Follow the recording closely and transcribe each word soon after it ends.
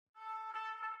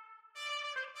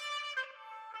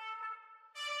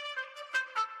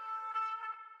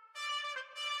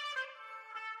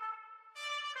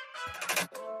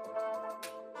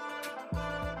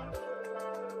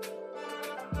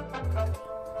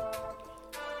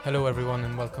Hello everyone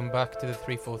and welcome back to the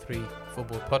 343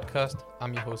 Football Podcast.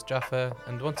 I'm your host Jaffa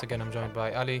and once again I'm joined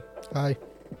by Ali. Hi.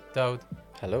 Daud.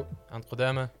 Hello. And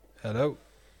Qudama. Hello.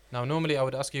 Now normally I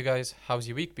would ask you guys how's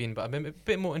your week been, but I'm a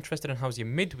bit more interested in how's your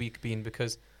midweek been,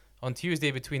 because on Tuesday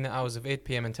between the hours of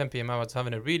 8pm and 10pm I was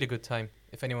having a really good time,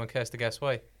 if anyone cares to guess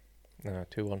why.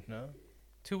 2-1. No.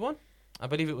 2-1? I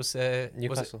believe it was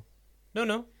Newcastle.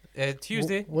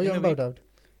 Tuesday. What are you on about, Dad?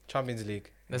 Champions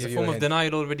League. There's a Give you form of hint.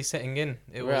 denial already setting in.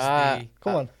 It was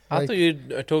Come on. I thought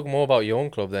you'd talk more about your own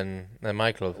club than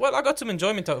my club. well, I got some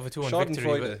enjoyment out of a 2-1 victory.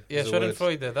 Schadenfreude But yeah, is a word.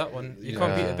 Schadenfreude, that one. You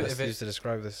can't beat a bit That's of it. used to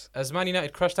describe this. As Man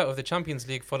United crashed out of the Champions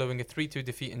League following a 3-2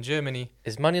 defeat in Germany.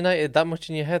 Is Man United that much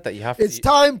in your head that you have It's to...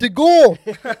 time to go!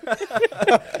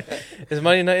 Is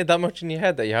Man United that much in your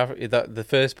head that you have... That the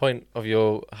first point of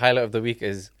your highlight of the week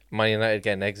is Man United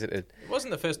getting exited? It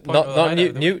wasn't the first point. of the highlight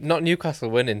of the week. Not Newcastle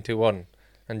winning 2-1.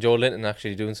 And Joe Linton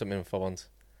actually doing something for once.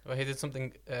 Well, he did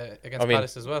something against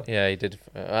Palace as well. Yeah, he did.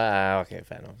 Okay,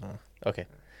 fair enough. Okay.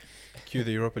 Cue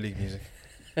the Europa League music.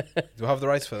 Do we have the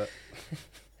rights for that?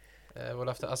 We'll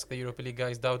have to ask the Europa League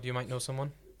guys. Dowd, you might know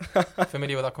someone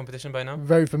familiar with that competition by now.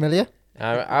 Very familiar.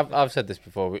 I've said this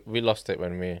before. We lost it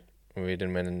when we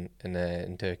didn't win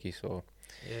in Turkey. So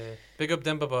Yeah, big up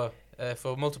Dembaba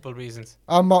for multiple reasons.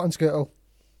 I'm Martin Skirtle.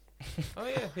 Oh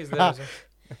yeah, he's there as well.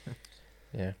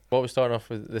 yeah. What are we starting off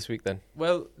with this week then?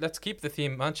 Well, let's keep the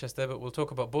theme Manchester, but we'll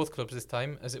talk about both clubs this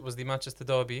time, as it was the Manchester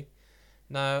derby.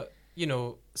 Now, you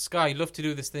know, Sky love to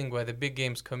do this thing where the big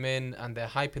games come in and they're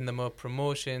hyping them up,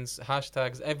 promotions,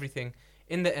 hashtags, everything.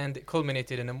 In the end, it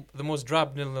culminated in the most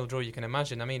drab 0-0 draw you can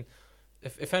imagine. I mean,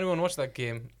 if anyone watched that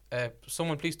game,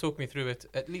 someone please talk me through it,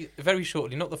 at least very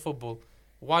shortly, not the football.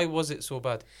 Why was it so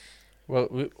bad?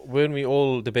 Well, weren't we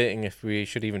all debating if we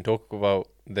should even talk about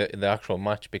the actual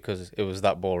match because it was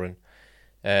that boring?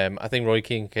 I think Roy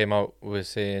Keane came out was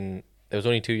saying there was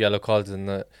only 2 yellow cards in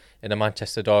the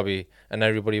Manchester derby, and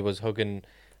everybody was hugging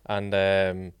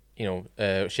and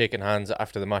shaking hands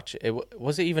after the match.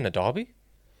 Was it even a derby?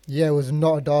 Yeah, it was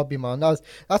not a derby, man.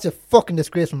 That's a fucking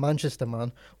disgrace from Manchester,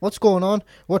 man. What's going on?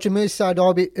 Watching Merseyside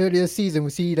derby earlier this season, we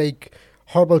see like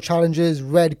horrible challenges,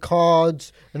 red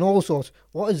cards, and all sorts.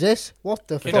 What is this? What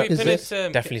the fuck is this?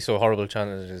 Definitely saw horrible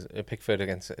challenges. Pickford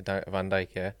against Van Dijk,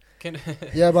 yeah.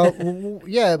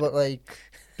 Yeah, but like,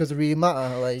 does it really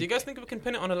matter? Like, Do you guys think we can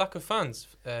pin it on a lack of fans?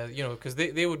 Because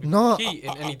they would be no, key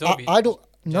in any derby. I don't.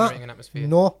 Generating an atmosphere.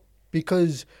 No,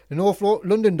 because the North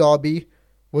London derby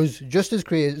was just as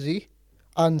crazy,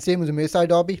 and same as the Merseyside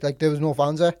derby. Like, there was no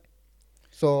fans there.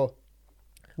 So,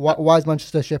 why is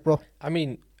Manchester shit, bro? I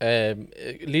mean,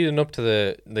 leading up to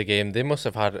the game, they must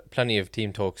have had plenty of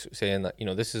team talks saying that,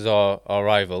 this is our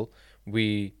rival.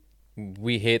 We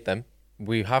hate them.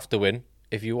 We have to win.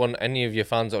 If you want any of your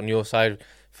fans on your side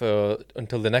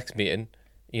until the next meeting,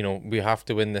 we have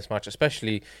to win this match,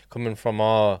 especially coming from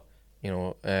our,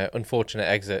 unfortunate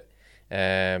exit.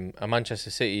 And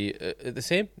Manchester City, the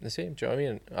same. Do you know what I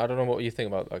mean? I don't know what you think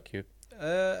about that, Q.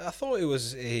 I thought it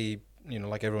was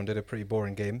like everyone did, a pretty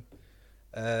boring game.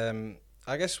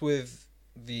 I guess with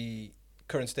the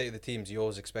current state of the teams, you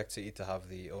always expect City to have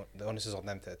the onus is on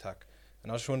them to attack.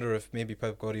 And I just wonder if maybe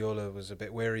Pep Guardiola was a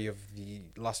bit wary of the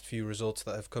last few results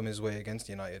that have come his way against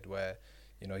United, where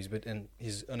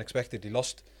he's unexpectedly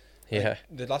lost. Yeah,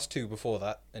 the last 2 before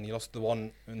that, and he lost the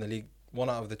one in the league. 1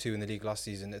 out of the 2 in the league last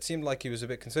season. It seemed like he was a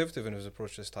bit conservative in his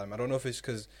approach this time. I don't know if it's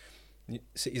because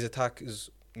City's attack is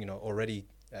already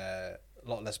a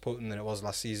lot less potent than it was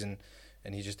last season,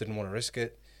 and he just didn't want to risk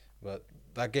it. But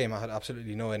that game, I had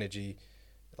absolutely no energy.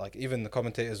 Like, even the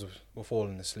commentators were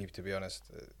falling asleep, to be honest.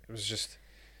 It was just,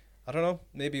 I don't know,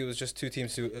 maybe it was just 2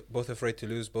 teams both afraid to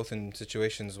lose, both in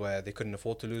situations where they couldn't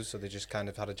afford to lose, so they just kind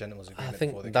of had a gentleman's agreement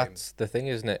before the game. I think that's the thing,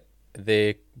 isn't it?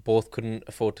 They both couldn't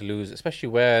afford to lose, especially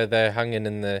where they're hanging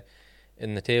in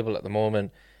the table at the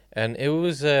moment. And it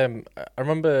was, I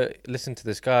remember listening to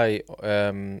this guy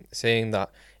saying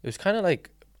that it was kind of like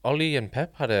Ollie and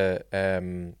Pep had a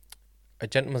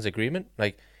gentleman's agreement.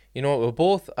 Like, we're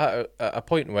both at a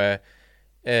point where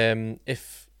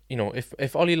if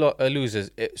Ollie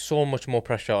loses, it's so much more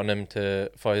pressure on him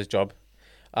for his job.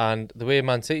 And the way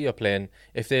Man City are playing,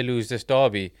 if they lose this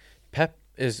derby, Pep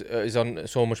is on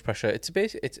so much pressure.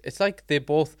 It's like they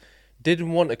both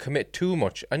didn't want to commit too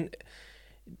much. And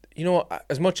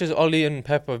as much as Ollie and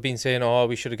Pep have been saying,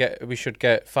 we should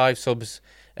get 5 subs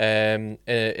in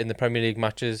the Premier League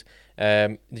matches,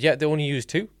 yet they only used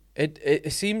 2.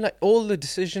 It seemed like all the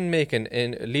decision making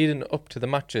in leading up to the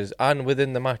matches and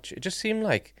within the match, it just seemed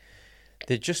like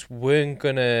they just weren't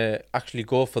gonna actually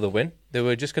go for the win. They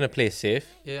were just gonna play safe.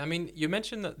 Yeah, I mean, you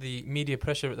mentioned that the media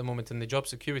pressure at the moment and the job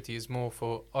security is more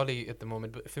for Ollie at the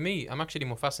moment. But for me, I'm actually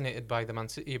more fascinated by the Man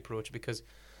City approach because,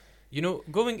 you know,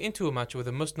 going into a match with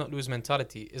a must-not-lose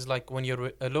mentality is like when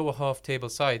you're a lower half-table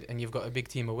side and you've got a big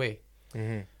team away.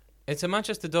 Mm-hmm. It's a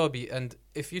Manchester derby, and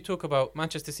if you talk about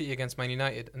Manchester City against Man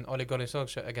United and Ole Gunnar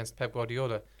Solskjaer against Pep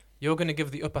Guardiola, you're going to give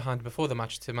the upper hand before the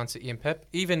match to Man City and Pep,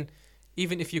 even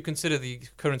if you consider the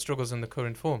current struggles and the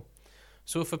current form.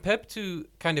 So for Pep to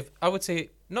kind of, I would say,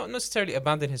 not necessarily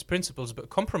abandon his principles, but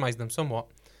compromise them somewhat,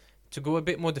 to go a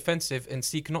bit more defensive and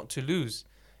seek not to lose.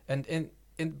 And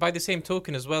by the same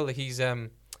token as well, he's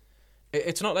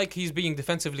it's not like he's being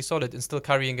defensively solid and still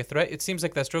carrying a threat. It seems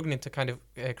like they're struggling to kind of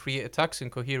create attacks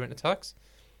and coherent attacks.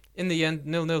 In the end,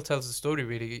 0-0 tells the story,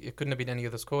 really. It couldn't have been any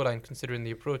other scoreline considering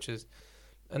the approaches.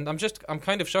 And I'm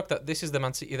kind of shocked that this is the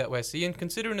Man City that we're seeing,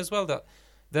 considering as well that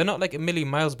they're not like a million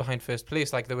miles behind first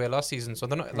place like they were last season. So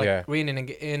they're not like reining and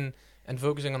getting in and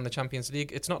focusing on the Champions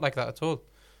League. It's not like that at all.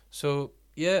 So,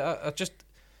 yeah, I just...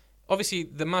 Obviously,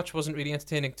 the match wasn't really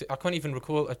entertaining. I can't even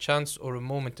recall a chance or a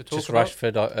moment to talk about. Just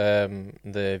Rashford,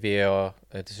 the VAR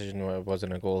decision where it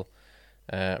wasn't a goal.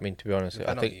 I mean, to be honest,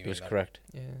 I think it was correct.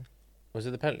 Yeah. Was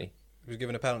it the penalty? He was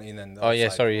given a penalty and then...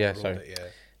 sorry.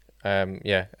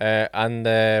 And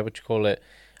what you call it?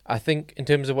 I think in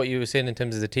terms of what you were saying in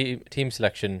terms of the team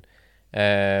selection,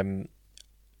 I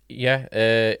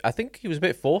think he was a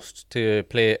bit forced to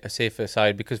play a safer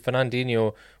side because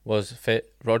Fernandinho was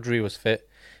fit, Rodri was fit,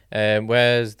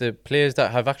 whereas the players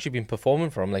that have actually been performing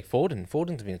for him, like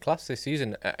Foden's been class this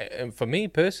season. And for me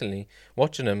personally,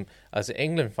 watching him as an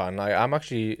England fan, I'm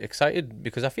actually excited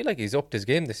because I feel like he's upped his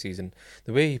game this season.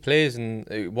 The way he plays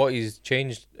and what he's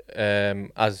changed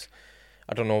as...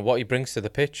 I don't know what he brings to the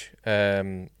pitch.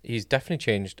 He's definitely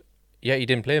changed. Yeah, he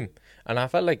didn't play him. And I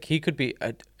felt like he could be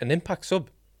an impact sub.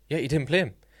 Yeah, he didn't play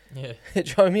him. Yeah. Do you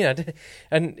know what I mean?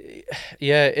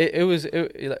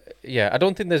 I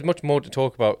don't think there's much more to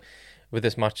talk about with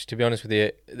this match, to be honest with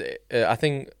you. I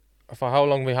think for how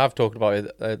long we have talked about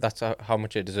it, that's how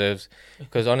much it deserves.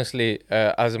 Because honestly,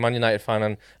 as a Man United fan,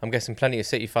 and I'm guessing plenty of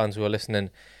City fans who are listening,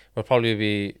 will probably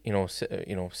be,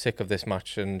 sick of this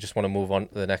match and just want to move on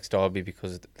to the next derby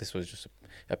because this was just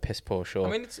a piss poor show. I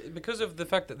mean, it's because of the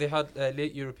fact that they had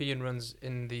late European runs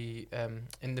in the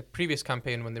previous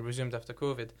campaign when they resumed after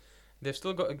COVID. They've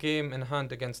still got a game in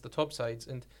hand against the top sides,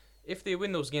 and if they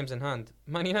win those games in hand,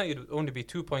 Man United would only be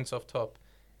 2 points off top,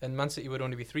 and Man City would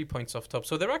only be 3 points off top.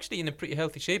 So they're actually in a pretty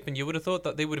healthy shape, and you would have thought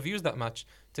that they would have used that match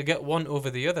to get one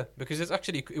over the other because it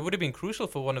would have been crucial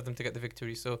for one of them to get the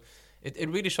victory. So it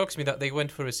really shocks me that they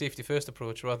went for a safety first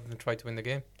approach rather than try to win the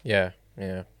game. Yeah.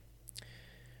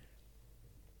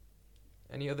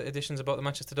 Any other additions about the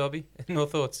Manchester derby? No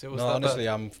thoughts? No, honestly,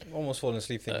 I'm almost falling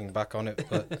asleep thinking back on it.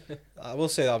 But I will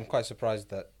say that I'm quite surprised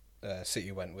that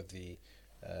City went with the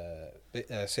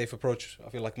safe approach. I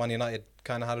feel like Man United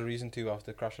kind of had a reason to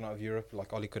after crashing out of Europe.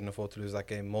 Like Ollie couldn't afford to lose that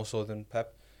game more so than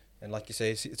Pep. And like you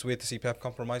say, it's weird to see Pep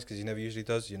compromise because he never usually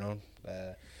does.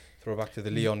 Throw back to the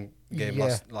Lyon game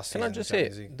last season. Can I just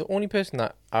say, the only person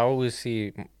that I always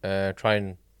see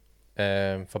trying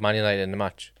for Man United in the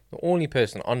match, the only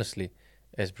person, honestly,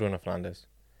 is Bruno Fernandes.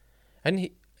 And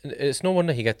it's no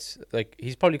wonder he gets,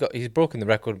 he's broken the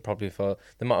record probably for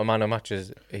the amount of man of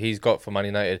matches he's got for Man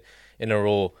United in a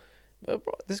row. But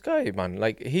bro, this guy, man,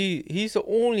 he's the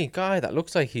only guy that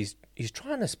looks like he's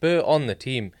trying to spur on the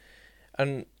team.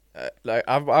 And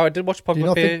I did watch Pogba play. Do you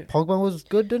not think Pogba was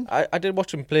good then? I did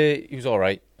watch him play. He was all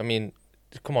right. I mean,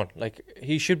 come on,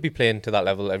 he should be playing to that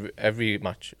level every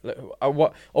match.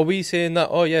 What are we saying that?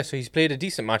 Oh yeah, so he's played a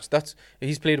decent match.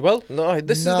 He's played well. No, you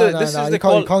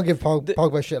can't give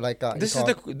Pogba shit like that. This is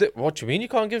what do you mean? You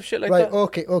can't give shit like that?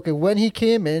 Right. Okay. When he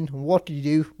came in, what did he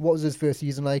do? What was his first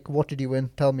season like? What did he win?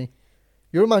 Tell me.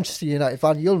 You're a Manchester United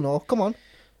fan. You'll know. Come on.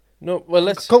 No, well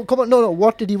let's come on. No.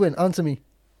 What did he win? Answer me.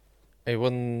 He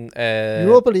won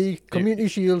Europa League, Community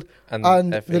Shield, and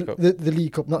the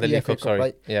League Cup, not the FA Cup,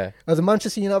 right? Yeah. As a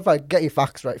Manchester United fan, get your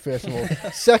facts right, first of all.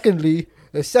 Secondly,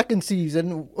 the second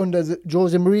season under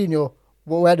Jose Mourinho,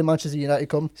 where did Manchester United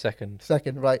come? Second,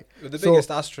 right. The biggest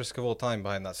asterisk of all time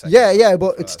behind that second. Yeah,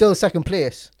 but it's still second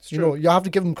place. You have to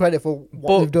give them credit for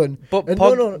what they've done. But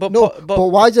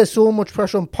why is there so much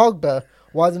pressure on Pogba?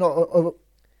 Why is there not...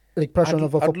 pressure on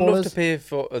other footballers. I'd love to pay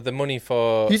for the money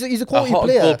for he's a quality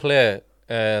player. Player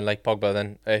like Pogba.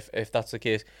 Then, if that's the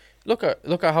case, look at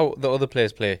how the other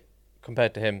players play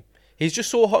compared to him. He's just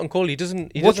so hot and cold. He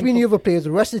doesn't. What's mean the other players?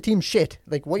 The rest of the team shit.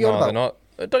 What are you on about? They're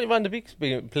not. Donny van de Beek's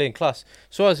playing class.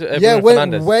 So as Bruno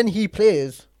Fernandes. When he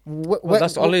plays, Well,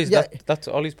 that's Ollie's. That's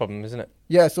Ollie's problem, isn't it?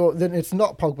 Yeah, so then it's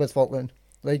not Pogba's fault then.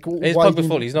 Like, It's why Pogba's didn't-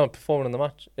 fault. He's not performing on the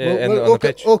match Well, on the okay,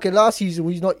 pitch. okay, last season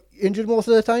he's not injured most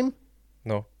of the time.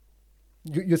 No,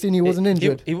 You're saying he wasn't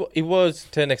injured? He was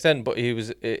to an extent, but he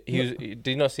was. Did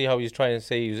you not see how he was trying to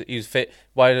say he was fit?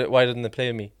 Why didn't they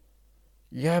play me?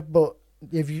 Yeah, but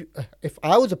if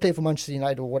I was a player for Manchester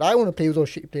United, what I want to play with those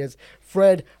shitty players,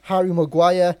 Fred, Harry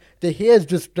Maguire, the hairs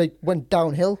just like went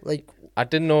downhill. Like, I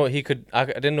didn't know he could. I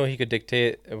didn't know he could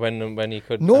dictate when he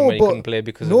could. No, and when but- he couldn't play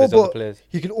because no, of his other but players.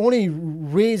 he can only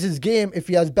raise his game if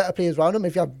he has better players around him.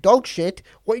 If you have dog shit,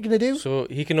 what are you gonna do? So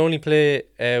he can only play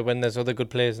when there's other good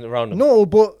players around him. No,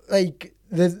 but like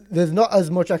there's not as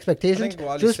much I expectations. think what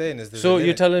Ali's Just saying is there's a So you're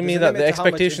limit. telling me There's a that the limit to how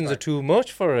much expectations are impact- too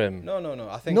much for him? No,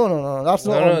 I think no, that's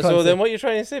not. what I'm No. trying So to then say. what you're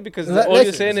trying to say? Because Let- all let's-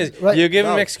 you're saying is right. you're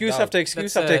giving him No, excuse no. after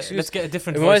excuse Let's, after excuse. let's get a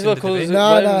different We might voice as well in the call debate. it- No,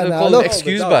 might no, as well no, call it look-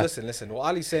 excuse but back. Listen. What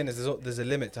Ali's saying is there's a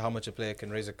limit to how much a player can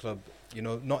raise a club. You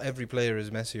know, not every player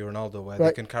is Messi or Ronaldo, where they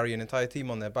Right. can carry an entire team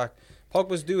on their back.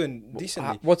 Pogba's doing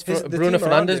decently. What's The Bruno team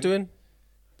around Fernandes him- doing?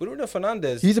 Bruno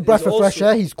Fernandes. He's a breath is of fresh also-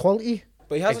 air. He's quality.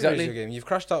 But he hasn't Exactly. raised your game. You've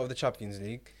crashed out of the Champions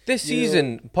League. This You know-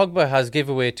 season, Pogba has give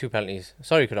away 2 penalties.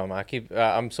 Sorry, Kodama.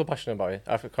 I'm so passionate about it.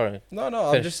 After currently, No,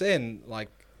 I'm Finish. just saying. Like,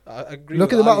 I agree.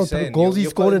 Look with at the what amount Ali's of saying. goals he's You're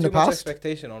scored in putting the too much past.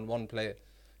 expectation on one player.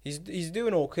 He's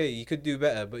doing okay. He could do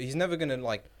better, but he's never gonna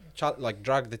like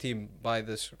drag the team by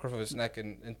the scruff of his neck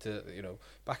and into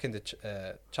back into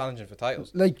challenging for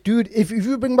titles. Like, dude, if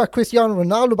you bring back Cristiano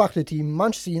Ronaldo back to the team,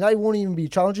 Manchester United won't even be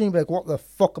challenging. He'll be like, what the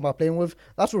fuck am I playing with?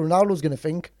 That's what Ronaldo's gonna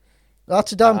think.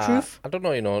 That's the damn truth. I don't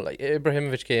know. Like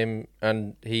Ibrahimovic came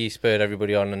and he spurred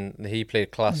everybody on, and he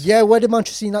played class. Yeah, where did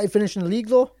Manchester United finish in the league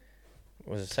though?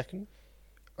 Was it second?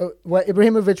 Where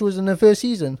Ibrahimovic was in the first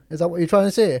season? Is that what you're trying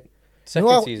to say?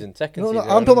 Second season. Second No, season.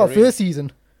 I'm talking about first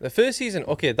season. The first season,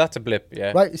 okay, that's a blip,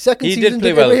 yeah. Right, second He season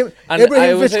did play well. And I would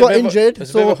Ibrahimovic say got it was a bit injured. of a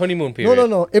So honeymoon period.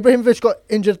 no. Ibrahimovic got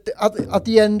injured at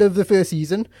the end of the first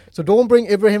season. So don't bring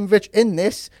Ibrahimovic in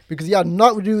this because he had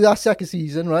not to do that second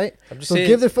season, right? I'm just So saying,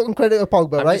 give the fucking credit to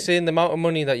Pogba, I'm right? just saying the amount of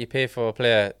money that you pay for a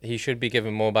player, he should be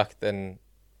given more back than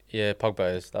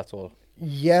Pogba is. That's all.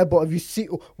 Yeah, but have you seen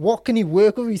what can he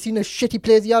work with? Have you seen the shitty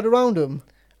players he had around him?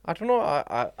 I don't know.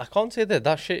 I can't say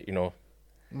that shit.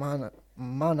 Man,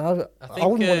 I I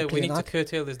wouldn't think want to we play need to that.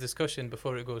 curtail this discussion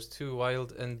before it goes too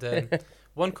wild. And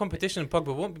one competition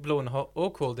Pogba won't be blowing hot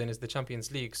or cold in is the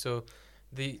Champions League. So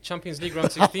the Champions League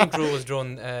round 16 draw was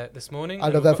drawn this morning. I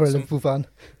and love we've that for a got some Liverpool fan.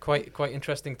 quite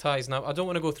interesting ties. Now, I don't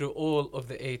want to go through all of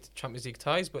the 8 Champions League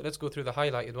ties, but let's go through the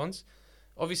highlighted ones.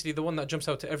 Obviously, the one that jumps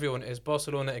out to everyone is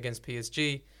Barcelona against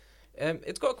PSG.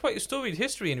 It's got quite a storied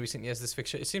history in recent years, this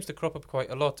fixture. It seems to crop up quite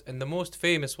a lot. And the most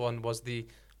famous one was the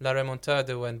La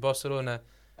Remontada when Barcelona,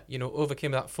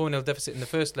 overcame that 4-0 deficit in the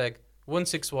first leg, won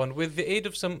 6-1 with the aid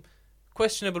of some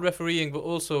questionable refereeing, but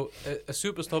also a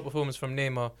superstar performance from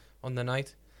Neymar on the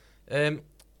night.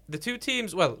 The two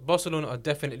teams, well, Barcelona are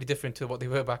definitely different to what they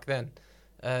were back then.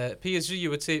 PSG,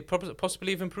 you would say,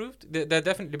 possibly have improved. They're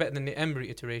definitely better than the Emery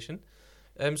iteration.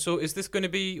 So is this going to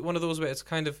be one of those where it's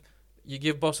kind of you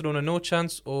give Barcelona no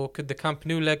chance, or could the Camp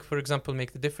Nou leg, for example,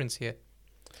 make the difference here?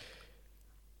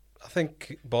 I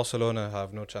think Barcelona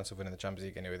have no chance of winning the Champions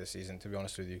League anyway this season, to be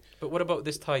honest with you. But what about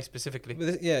this tie specifically?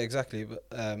 Yeah, exactly. But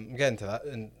I'm getting to that,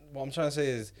 and what I'm trying to say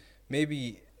is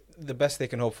maybe the best they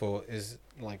can hope for is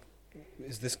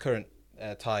this current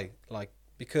tie,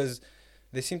 because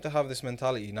they seem to have this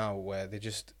mentality now where they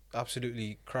just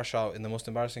absolutely crash out in the most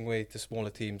embarrassing way to smaller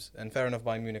teams, and fair enough,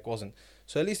 Bayern Munich wasn't.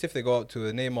 So at least if they go out to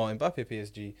a Neymar Mbappe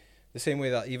PSG, the same way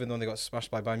that even though they got smashed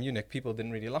by Bayern Munich, people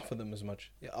didn't really laugh at them as much.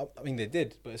 Yeah, I mean they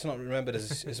did, but it's not remembered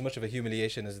as much of a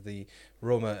humiliation as the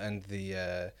Roma and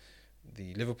the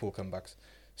Liverpool comebacks.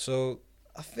 So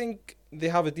I think they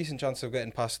have a decent chance of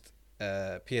getting past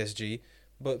PSG,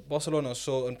 but Barcelona is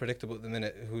so unpredictable at the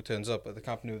minute who turns up. At the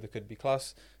Camp Nou, they could be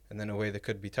class, and then away they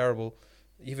could be terrible.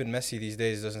 Even Messi these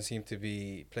days doesn't seem to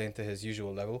be playing to his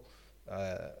usual level.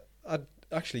 I'd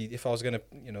actually, if I was gonna,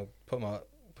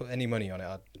 put any money on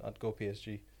it, I'd go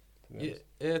PSG.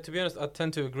 Yeah, to be honest, I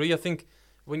tend to agree. I think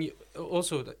when you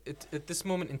also at this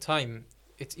moment in time,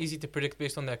 it's easy to predict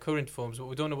based on their current forms, but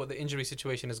we don't know what the injury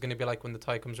situation is going to be like when the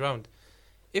tie comes round.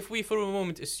 If we for a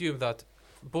moment assume that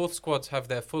both squads have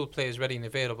their full players ready and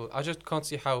available, I just can't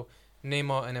see how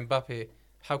Neymar and Mbappe,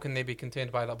 how can they be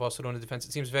contained by that Barcelona defence?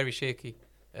 It seems very shaky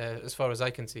as far as I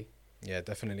can see. Yeah,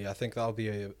 definitely. I think that'll be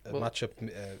a matchup,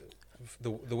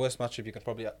 the worst matchup you can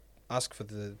probably ask for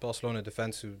the Barcelona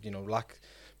defence, who lack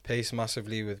pace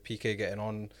massively, with Piqué getting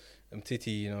on.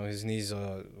 Titi, his knees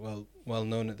are well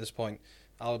known at this point.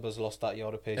 Alba's lost that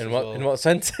yard of pace. In what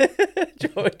sense?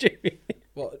 George?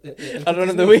 Well, I don't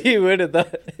know the way you worded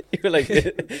that. feel like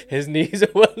his knees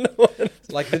are well known.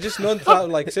 Like they're just known throughout,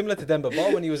 like similar to Demba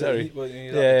Ba when he was Sorry. when he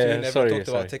was Yeah, at the yeah, team, sorry, everyone talked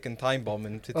sorry. about ticking time bomb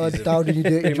and Oh, Titty's Dowdy, you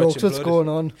dirty pretty much jokes. What's imploded. going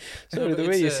on? Sorry, No, the but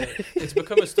way you it's, say it's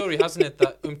become a story, hasn't it,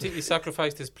 that Umtiti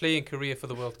sacrificed his playing career for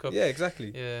the World Cup. Yeah,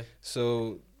 exactly. Yeah.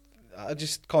 So I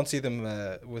just can't see them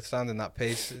withstanding that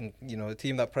pace. And a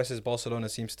team that presses Barcelona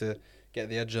seems to get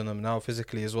the edge on them now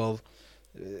physically as well.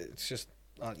 It's just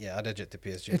I'd edge it to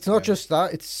PSG. It's to not be just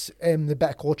that, it's the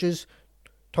better coaches.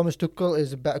 Thomas Tuchel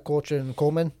is a better coach than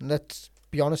Koeman. Let's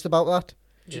be honest about that.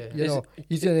 Yeah. You know,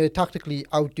 he's going to tactically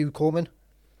outdo Koeman.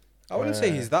 I wouldn't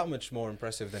say he's that much more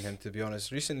impressive than him, to be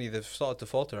honest. Recently, they've started to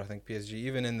falter, I think, PSG.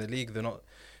 Even in the league, they're not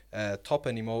top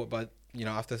anymore. But,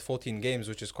 after 14 games,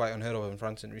 which is quite unheard of in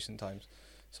France in recent times.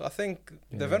 So I think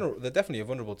they're definitely a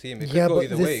vulnerable team. It could go but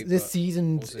either way. this but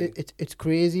season, we'll see. it's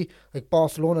crazy. Like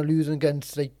Barcelona losing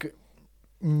against like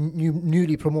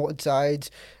newly promoted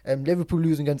sides, Liverpool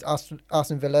losing against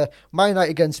Aston Villa, Man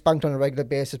United getting spanked on a regular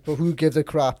basis, but who gives a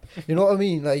crap? You know what I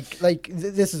mean?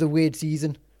 This is a weird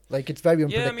season. Like, it's very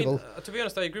unpredictable. Yeah, I mean, to be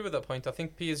honest, I agree with that point. I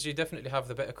think PSG definitely have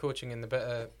the better coaching and the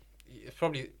better,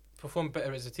 probably perform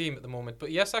better as a team at the moment.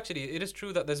 But yes, actually, it is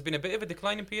true that there's been a bit of a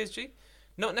decline in PSG.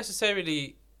 Not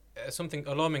necessarily something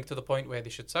alarming to the point where they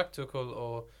should sack Tuchel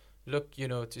or look,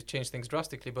 to change things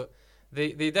drastically, but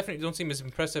they definitely don't seem as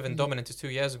impressive and dominant as 2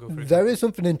 years ago. For There example. is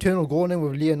something internal going on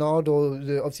with Leonardo,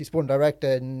 the obviously sporting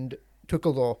director, and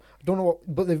Tuchel, though. I don't know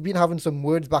what, but they've been having some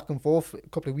words back and forth a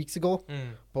couple of weeks ago.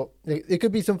 But it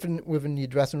could be something within the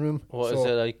dressing room. what is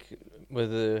it like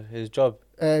with his job?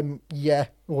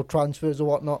 Or transfers or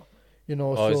whatnot.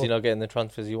 Or is he not getting the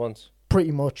transfers he wants?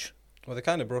 Pretty much. Well, they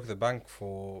kind of broke the bank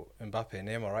for Mbappe and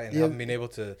Neymar, right? And they Yeah. haven't been able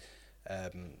to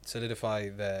solidify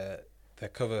their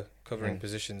covering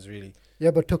positions, really.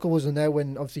 Yeah, but Tuchel wasn't there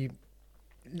when obviously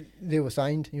they were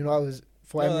signed. I was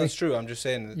for No, Emery. that's true. I'm just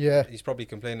saying that Yeah. he's probably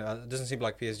complaining. It doesn't seem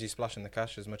like PSG splashing the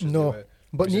cash as much as No. they were.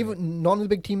 But Presumably. none of the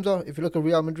big teams are. If you look at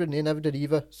Real Madrid, they never did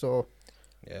either. So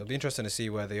Yeah, it'll be interesting to see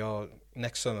where they are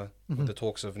next summer Mhm. with the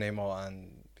talks of Neymar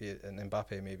and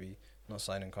Mbappe maybe not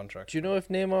signing contracts. Do you know if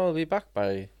Neymar will be back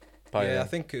by Yeah, then? I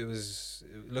think it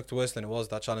looked worse than it was,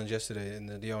 that challenge yesterday in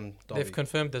the Lyon derby. They've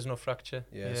confirmed there's no fracture.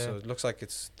 Yeah, so it looks like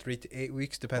it's 3 to 8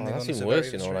 weeks Oh, depending that's on the even severity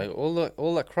worse, of the strain. like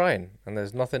all that crying and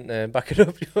there's nothing to back it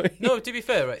up. No, to be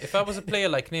fair, right, if I was a player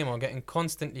like Neymar getting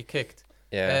constantly kicked,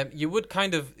 Yeah. you would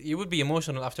be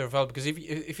emotional after a while, because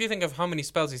if you think of how many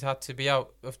spells he's had to be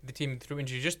out of the team through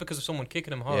injury just because of someone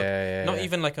kicking him hard, yeah, not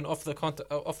even like an off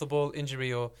the ball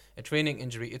injury or a training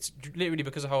injury, it's literally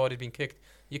because of how hard he's been kicked.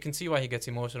 You can see why he gets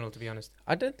emotional, to be honest.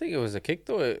 I don't think it was a kick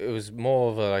though. It was more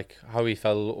of a, like how he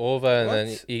fell over and then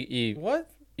What? he What?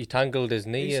 he tangled his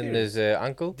knee you and his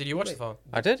ankle. Did you watch the foul?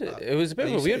 I did. It was a bit Are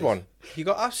of you a weird serious? one. He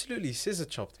got absolutely scissor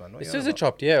chopped, man. What It's are you on scissor about?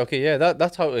 chopped. Yeah. Okay. Yeah.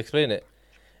 That's how to explain it.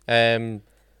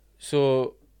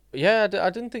 So yeah, I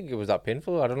didn't think it was that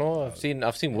painful. I don't know. I've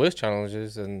seen worse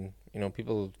challenges, and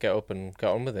people get up and get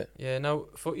on with it. Yeah, now,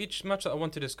 for each match that I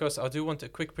want to discuss, I do want a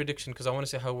quick prediction because I want to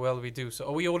see how well we do. So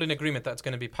are we all in agreement that it's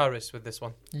going to be Paris with this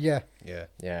one? yeah, Yeah.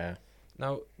 Yeah.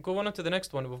 Now, go on to the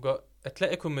next one. We've got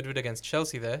Atletico Madrid against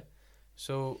Chelsea there.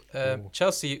 So Ooh.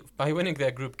 Chelsea, by winning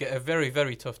their group, get a very,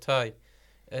 very tough tie.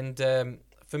 And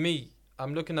for me,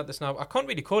 I'm looking at this now. I can't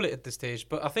really call it at this stage,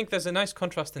 but I think there's a nice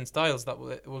contrast in styles that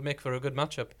will make for a good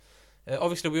matchup.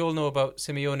 Obviously, we all know about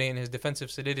Simeone and his defensive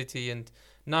solidity, and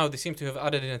now they seem to have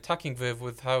added an attacking verve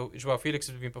with how Joao Felix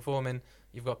has been performing.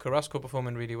 You've got Carrasco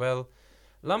performing really well.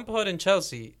 Lampard and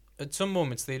Chelsea, at some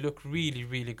moments, they look really,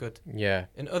 really good. Yeah.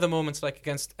 In other moments, like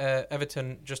against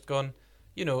Everton, just gone,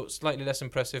 slightly less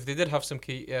impressive. They did have some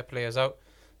key players out.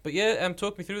 But yeah,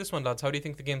 talk me through this one, lads. How do you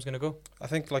think the game's going to go? I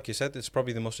think, like you said, it's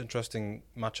probably the most interesting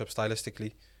matchup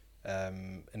stylistically,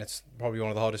 and it's probably one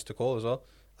of the hardest to call as well.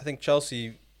 I think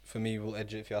Chelsea, for me, will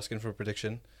edge it if you're asking for a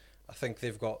prediction. I think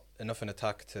they've got enough in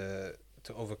attack to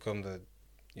overcome the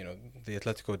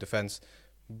Atletico defense,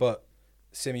 but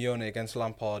Simeone against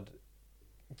Lampard,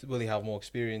 will he have more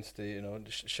experience to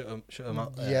shut him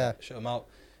out? Yeah. Shut him out.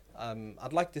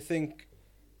 I'd like to think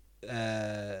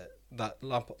that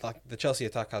the Chelsea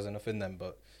attack has enough in them,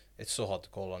 but it's so hard to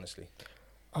call, honestly.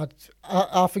 I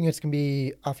think it's going to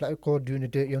be Atletico doing the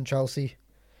dirty on Chelsea.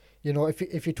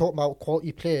 If you talk about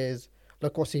quality players,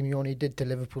 look what Simeone did to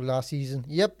Liverpool last season.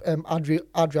 Yep,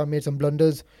 Adrian made some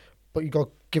blunders, but you got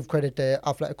to give credit to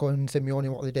Atletico and Simeone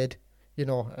what they did.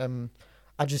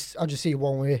 I just see it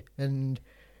one way, and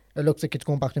it looks like it's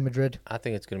going back to Madrid. I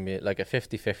think it's going to be like a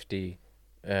 50-50,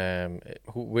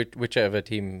 whichever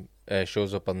team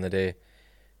shows up on the day.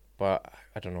 But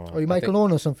I don't know. Or you Michael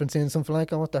Owen or something saying something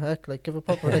like, what the heck? Like, give a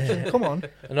proper prediction. Come on.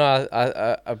 No,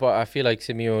 but I feel like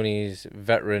Simeone's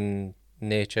veteran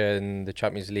nature in the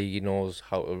Champions League. He knows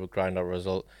how to grind out a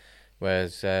result,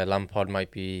 whereas Lampard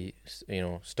might be,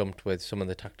 stumped with some of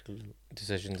the tactical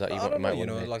decisions that he I don't might know, want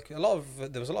to make. like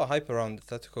there was a lot of hype around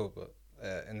Atletico, but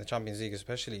in the Champions League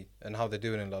especially, and how they're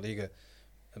doing in La Liga.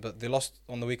 But they lost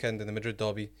on the weekend in the Madrid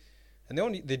derby, and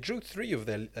they drew 3 of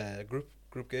their group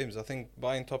games. I think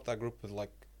Bayern topped that group with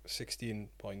like 16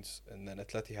 points, and then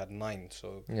Atleti had 9.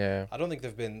 So Yeah. I don't think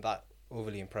they've been that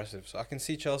overly impressive. So I can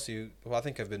see Chelsea, who I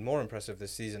think have been more impressive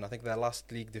this season. I think their last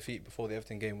league defeat before the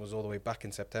Everton game was all the way back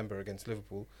in September against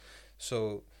Liverpool.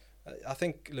 So I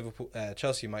think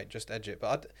Chelsea might just edge it.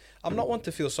 But I'm not one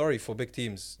to feel sorry for big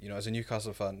teams, as a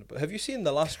Newcastle fan. But have you seen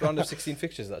the last round of 16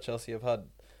 fixtures that Chelsea have had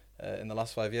in the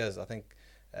last 5 years? I think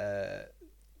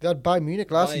They had Bayern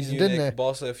Munich last Bayern season, Munich, didn't they?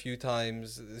 Barca a few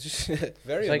times. It's just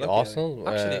very It's like unlucky. Arsenal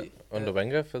Actually, under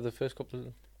Wenger for the first couple of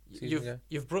seasons. You've Yeah.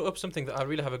 you've brought up something that I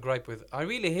really have a gripe with. I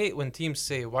really hate when teams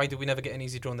say, "Why do we never get an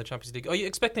easy draw in the Champions League?" Are you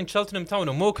expecting Cheltenham Town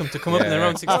or Morecambe to come up in the Yeah.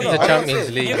 round 16? Oh, The no, Champions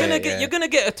I- League. You're gonna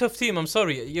get a tough team. I'm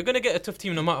sorry, you're gonna get a tough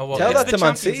team no matter what. Tell It's that the to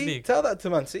Man Champions City. League. Tell that to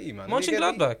Man City, man.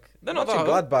 Mönchengladbach. They're not that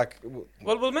hard. Mönchengladbach.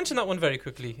 Well, we'll mention that one very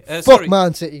quickly. Fuck Sorry,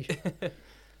 Man City.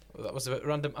 Well, that was a bit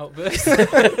random outburst.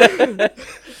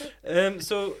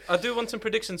 So I do want some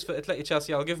predictions for Atleti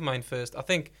Chelsea. I'll give mine first. I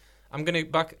think I'm going to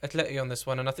back Atleti on this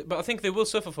one, but I think they will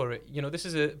suffer for it. This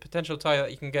is a potential tie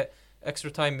that you can get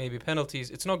extra time, maybe penalties.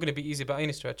 It's not going to be easy by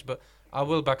any stretch, but I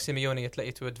will back Simeone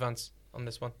Atleti to advance on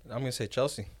this one. I'm going to say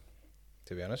Chelsea,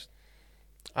 to be honest.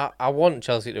 I want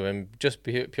Chelsea to win just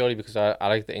purely because I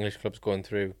like the English clubs going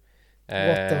through.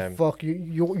 What the fuck?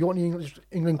 You want the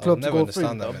England I'll club to never go through?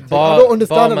 understand that, man. I don't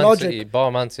understand the Man logic. City,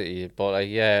 bar Man City, but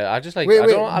I just like. Wait, I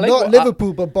don't, I like not what-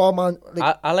 Liverpool, but Barman.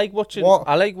 I like watching. What?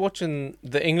 I like watching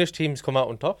the English teams come out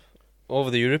on top over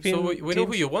the European. So we know who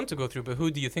teams. you want to go through, but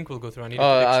who do you think will go through? I need Oh,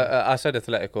 a prediction. I said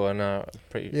Atletico, and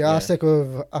pretty. Yeah, I'll stick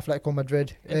with Atletico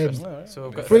Madrid. Interesting. Alright. So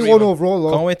we've got 3-1 overall,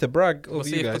 Can't though. wait to brag We'll over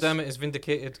see you if guys. Kodama is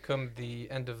vindicated come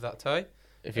the end of that tie.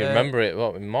 If you remember it,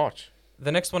 in March?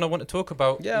 The next one I want to talk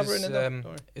about Yeah, I've is written it down. Don't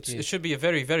worry. it should be a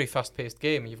very, very fast-paced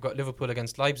game. You've got Liverpool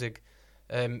against Leipzig.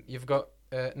 You've got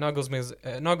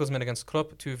Nagelsmann against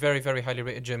Klopp, 2 very, very highly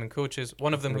rated German coaches.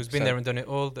 One of them who's been 100%. there and done it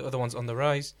all. The other one's on the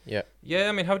rise. Yeah. Yeah,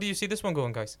 I mean, how do you see this one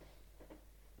going, guys?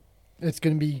 It's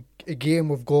going to be a game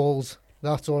with goals.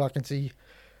 That's all I can see.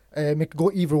 It could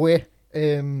go either way.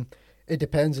 It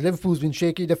depends. Liverpool's been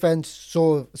shaky defence,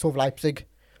 so have Leipzig.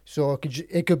 So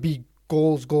it could be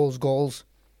goals, goals, goals.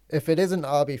 If it isn't,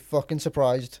 I'll be fucking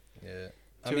surprised. Yeah.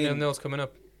 2-0 coming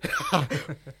up.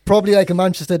 Probably like a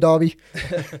Manchester derby.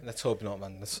 Let's hope not,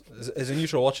 man. As a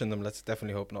neutral watching them, let's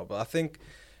definitely hope not. But I think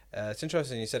it's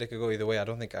interesting. You said it could go either way. I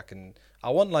don't think I can. I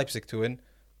want Leipzig to win,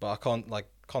 but I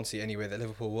can't see any way that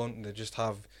Liverpool won't. They just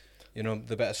have,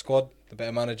 the better squad, the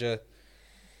better manager.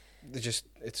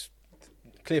 It's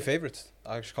clear favourites.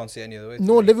 I just can't see any other way.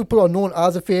 No, Liverpool are known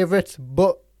as a favourite,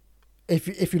 but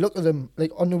if you look at them,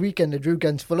 like on the weekend they drew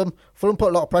against Fulham. Fulham put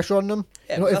a lot of pressure on them.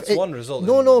 Yeah, You know, but if that's it- one result.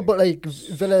 No, isn't no, it? but like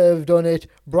Villa have done it,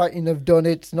 Brighton have done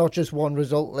it. It's not just one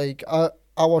result. Like I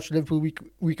watch Liverpool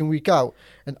week in, week out,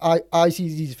 and I see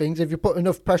these things. If you put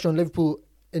enough pressure on Liverpool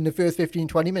in the first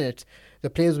 15-20 minutes, the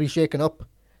players will be shaken up.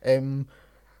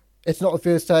 It's not the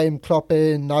first time Klopp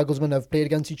and Nagelsmann have played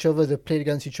against each other. They've played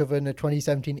against each other in the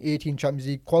 2017-18 Champions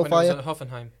League When it was qualifier. at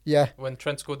Hoffenheim, Yeah, when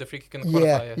Trent scored the free kick in the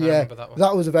yeah, qualifier. I yeah. remember that one.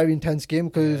 That was a very intense game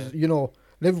because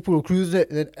Liverpool cruised it,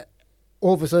 and then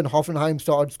all of a sudden Hoffenheim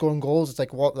started scoring goals. It's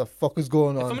like, what the fuck is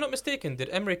going If on? I'm not mistaken, did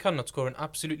Emre Can not score an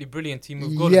absolutely brilliant team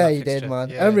move goal? Yeah, in he that did, fixture? man.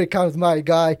 Yeah. Emre Can's my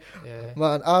guy. Yeah.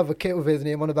 Man, I have a kit with his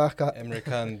name on the back. Emre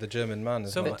Can, the German man.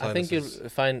 Is So Matt I think Tyler's. you'll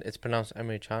find it's pronounced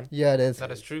Emre Can. Yeah, it is.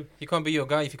 That is true. He can't be your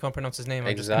guy if you can't pronounce his name.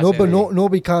 I'm just Exactly. No, gonna but say that.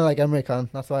 nobody can like Emre Can.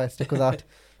 That's why I stick with that.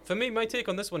 For me, my take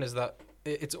on this one is that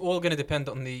it's all going to depend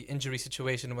on the injury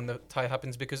situation when the tie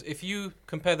happens. Because if you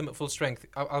compare them at full strength,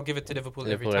 I'll give it to Liverpool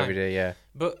every Liverpool time. every day, yeah.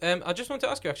 But I just want to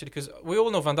ask you actually, because we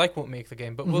all know Van Dijk won't make the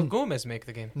game, but will Mhm. Gomez make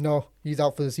the game? No, he's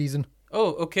out for the season.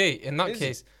 Oh, okay. In that Is he?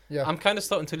 case, Yeah. I'm kind of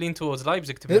starting to lean towards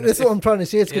Leipzig. To be This honest, is what I'm trying to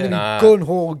say. It's going to Yeah. be gun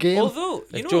whole game. although you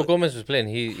If know, Joe Gomez was playing,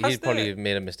 he'd Has probably there- have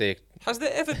made a mistake. has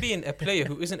there ever been a player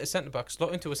who isn't a centre back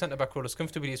slot into a centre back role as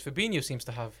comfortably as Fabinho seems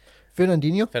to have?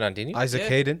 Fernandinho. Fernandinho? Isaac Yeah.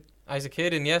 Hayden. Isaac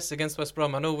Hayden, yes, against West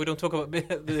Brom. I know we don't talk about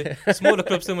the smaller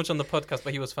clubs too much on the podcast,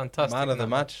 but he was fantastic. Man of in the that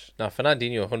match. No,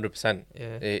 Fernandinho, 100%.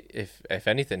 Yeah. If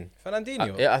anything.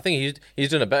 Fernandinho. I think he's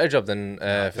done a better job than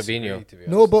I disagree, Fabinho. to be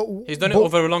No, honest. but He's done it but-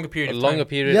 over a longer period A of longer time.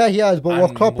 period. Yeah, he has. But what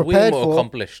and Klopp way prepared more for,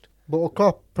 accomplished. but what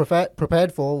Klopp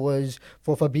prepared for was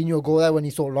for Fabinho to go there when he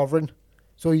saw Lovren.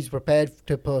 So he's prepared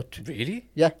to put. Really?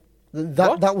 That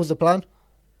What? that was the plan.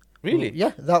 Really?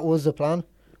 Yeah, that was the plan.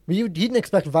 But you didn't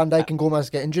expect Van Dijk and Gomez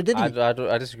to get injured, did he?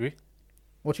 I disagree.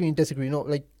 What do you mean disagree? No,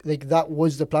 like that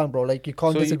was the plan, bro. Like you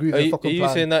can't disagree with the Are fucking you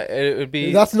plan. saying that it would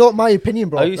be? That's not my opinion,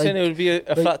 bro. Are you Like, saying it would be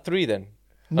a flat 3 then?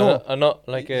 no, and not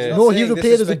like He's a. not No, saying he was this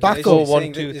played is as a speculation, backup. he's So 1,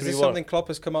 saying 2, Is 3, this 1. something Klopp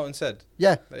has come out and said?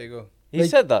 yeah, There you go. He like-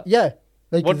 said that. yeah.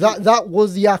 Like What that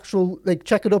was the actual, like,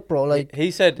 check it up, bro. Like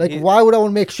he said. why would I want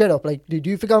to make shit up? Like, do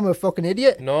you think I'm a fucking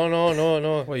idiot? No.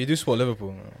 Well, you do support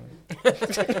Liverpool.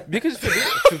 Because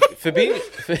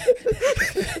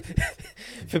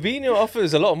Fabinho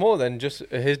offers a lot more than just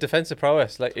his defensive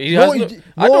prowess. Like he No, has. he d-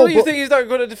 I no, don't even but- think he's that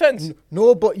good at defense.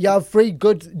 No, but you have 3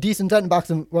 good, decent centre backs,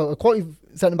 and well, a quality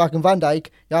centre back in Van Dijk.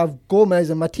 You have Gomez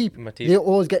and Matip. Matip. They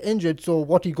always get injured. So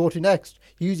what do you go to next?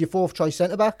 You use your 4th choice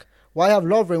centre back. Why have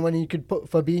Lovren when you could put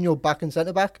Fabinho back in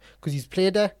centre back because he's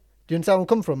played there? Do you understand where I'm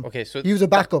coming from? Okay, so He was a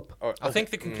backup, I think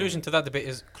the conclusion to that debate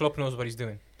is Klopp knows what he's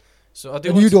doing. So I do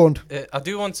and want you don't. I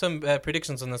do want some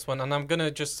predictions on this one, and I'm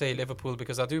gonna just say Liverpool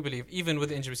because I do believe, even with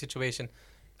the injury situation,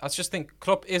 I just think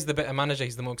Klopp is the better manager.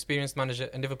 He's the more experienced manager,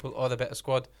 and Liverpool are the better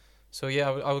squad. So yeah,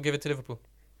 I will give it to Liverpool.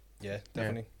 Yeah,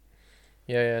 definitely.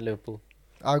 yeah, Liverpool.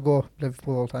 I'll go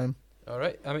Liverpool all time. All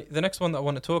right. I mean, the next one that I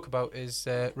want to talk about is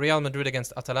Real Madrid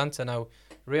against Atalanta. Now,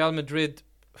 Real Madrid,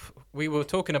 we were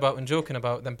talking about and joking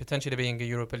about them potentially being a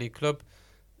Europa League club.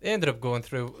 They ended up going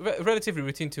through relatively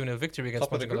routine 2-0 victory against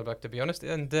Top of the group. Mönchengladbach, to be honest.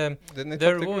 And Didn't they their top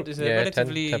the reward group? is Yeah,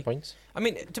 relatively... 10 points. I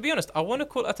mean, to be honest, I want to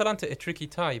call Atalanta a tricky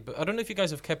tie, but I don't know if you guys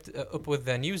have kept up with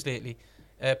their news lately.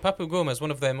 Papu Gomez, one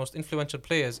of their most influential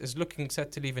players, is looking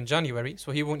set to leave in January,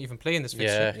 so he won't even play in this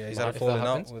fixture. Yeah, he's Mad had a if that falling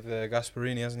out happens. with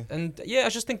Gasperini, hasn't he? And yeah, I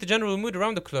just think the general mood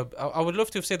around the club, I would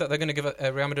love to have said that they're going to give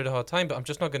Real Madrid a hard time, but I'm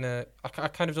just not going to... I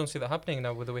kind of don't see that happening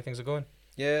now with the way things are going.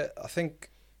 Yeah, I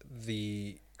think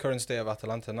the current state of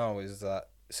Atalanta now is that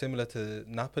similar to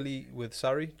Napoli with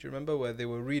Sarri. Do you remember where they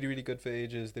were really, really good for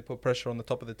ages? They put pressure on the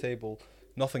top of the table.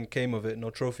 Nothing came of it,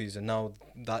 no trophies, and now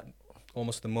that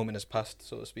almost the moment has passed,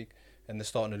 so to speak, and they're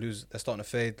starting to lose. They're starting to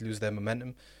fade, lose their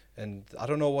momentum, and I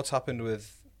don't know what's happened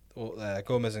with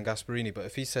Gomez and Gasperini, but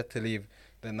if he's set to leave,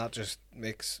 then that just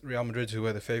makes Real Madrid, who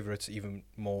were the favourites, even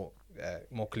more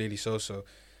clearly so. So,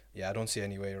 yeah, I don't see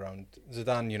any way around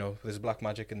Zidane. You know, there's black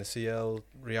magic in the CL.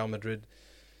 Real Madrid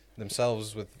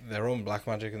themselves with their own black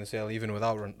magic in the CL, even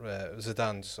without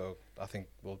Zidane. So I think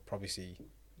we'll probably see.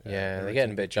 Yeah, they're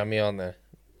getting a bit jammy, aren't they?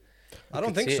 I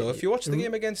don't think so. If you watch the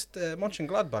game against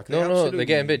Mönchengladbach, They're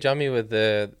getting a bit jammy with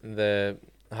the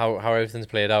how everything's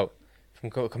played out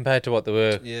compared to what they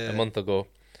were a month ago.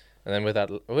 And then with that,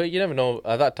 well, you never know.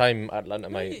 At that time, Atlanta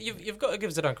might. You've got to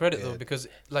give Zidane credit though, because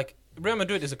like Real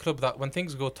Madrid is a club that when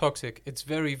things go toxic, it's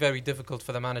very, very difficult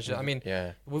for the manager. I mean,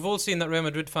 Yeah, we've all seen that Real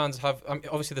Madrid fans have.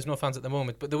 Obviously, there's no fans at the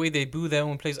moment, but the way they boo their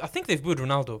own players, I think they've booed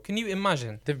Ronaldo. Can you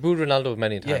imagine? they've booed Ronaldo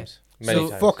many Yeah. times. Many So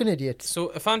times. Fucking idiots. So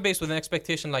a fan base with an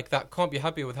expectation like that can't be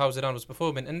happy with how Zidane was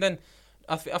performing. And then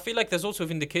I feel like there's also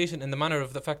vindication in the manner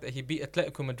of the fact that he beat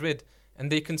Atletico Madrid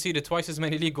and they conceded twice as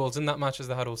many league goals in that match as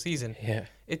they had all season. Yeah,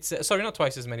 It's sorry, not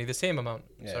twice as many, the same amount.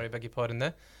 Yeah. Sorry, beg your pardon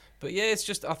there. But yeah, it's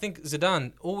just I think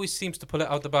Zidane always seems to pull it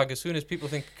out the bag as soon as people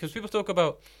think, because people talk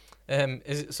about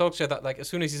is it Solskjaer that like as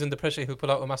soon as he's under pressure he'll pull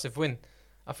out a massive win.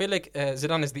 I feel like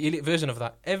Zidane is the elite version of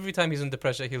that. Every time he's under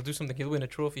pressure, he'll do something. He'll win a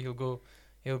trophy. He'll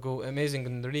go amazing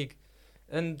in the league.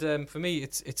 And for me,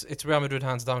 it's Real Madrid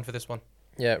hands down for this one.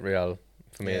 yeah, Real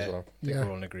for me Yeah. as well. I think Yeah.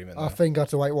 we're all in agreement I there. think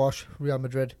that's a whitewash. Real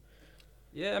Madrid.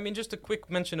 Yeah, I mean, just a quick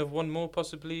mention of one more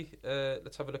possibly.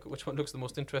 Let's have a look at which one looks the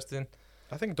most interesting.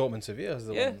 I think Dortmund Sevilla is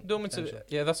the Yeah, one. Dortmund. potential.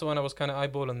 Yeah, that's the one I was kind of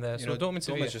eyeballing there. You So know, Dortmund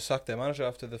Sevilla. Dortmund just sacked their manager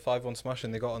after the 5-1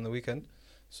 smashing they got on the weekend.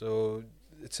 So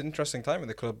it's an interesting time in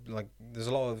the club. Like there's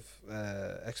a lot of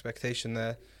expectation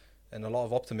there and a lot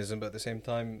of optimism, but at the same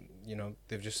time, you know,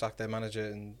 they've just sacked their manager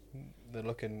and they're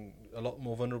looking a lot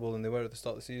more vulnerable than they were at the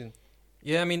start of the season.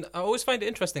 Yeah, I mean, I always find it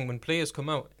interesting when players come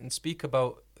out and speak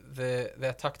about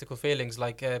their tactical failings.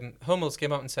 Like Hummels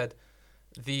came out and said,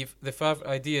 the Favre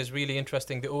idea is really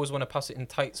interesting. They always want to pass it in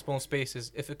tight, small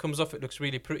spaces. If it comes off, it looks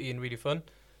really pretty and really fun.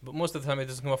 But most of the time, it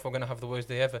doesn't come off. We're going to have the worst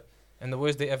day ever. And the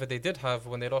worst day ever they did have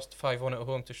when they lost 5-1 at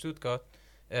home to Stuttgart,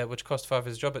 which cost Favre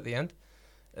his job at the end.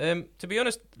 To be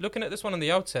honest, looking at this one on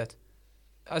the outset,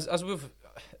 as I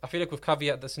feel like we've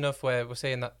caveat this enough where we're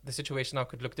saying that the situation now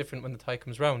could look different when the tie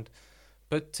comes round.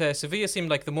 But Sevilla seemed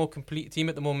like the more complete team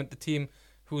at the moment, the team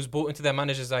who's bought into their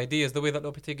manager's ideas, the way that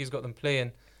Lopetegui's got them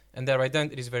playing, and their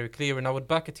identity is very clear. And I would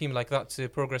back a team like that to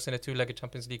progress in a two-legged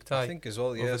Champions League tie. I think as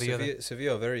well, yeah, over the other.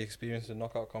 Sevilla are very experienced in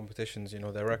knockout competitions. You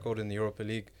know, their record in the Europa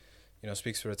League, you know,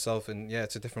 speaks for itself. And yeah,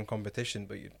 it's a different competition,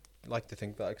 but you'd like to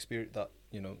think that experience, that,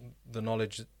 you know, the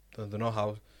knowledge, the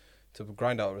know-how to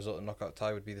grind out a result and knockout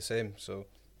tie would be the same. So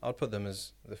I'd put them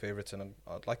as the favourites, and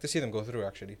I'd like to see them go through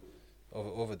actually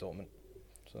over Dortmund.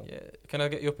 So Yeah. Can I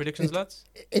get your predictions, lads?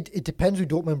 It depends who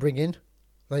Dortmund bring in.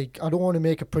 Like, I don't want to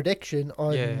make a prediction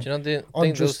on Yeah. Do you not think on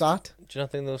they'll just that Do you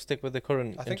not think they'll stick with the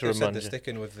current I think interim they said they're manager?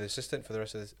 sticking with the assistant for the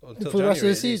rest of until for the rest of the January at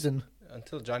least. season.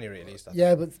 Until January at least. I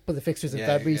Yeah, think. but the fixtures in Yeah,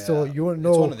 February, so yeah. you won't It's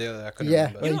one know. or the other. I couldn't Yeah,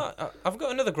 remember. You like- know, I've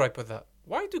got another gripe with that.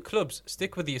 Why do clubs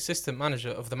stick with the assistant manager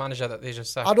of the manager that they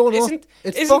just sacked? I don't know. Isn't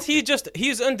It's fucked.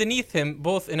 he's underneath him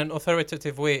both in an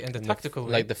authoritative way and a And tactical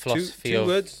way? Like the philosophy two of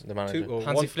words, the manager. Two, or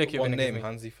Hansi one, Flick, you're one gonna give name, me.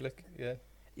 Hansi Flick. Yeah.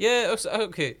 Yeah,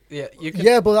 okay. Yeah, you can.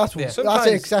 Yeah, but that's Yeah. that's Sometimes-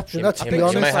 an exception. You- That's you to I be might-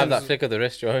 think you might honest. have that sometimes- flick of the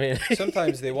wrist, you know what I mean?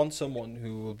 Sometimes they want someone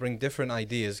who will bring different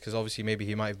ideas because obviously maybe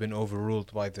he might have been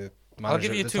overruled by the manager I'll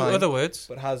give you at the two time, other words.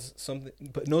 but has something,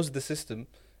 but knows the system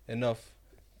enough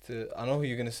to. I know who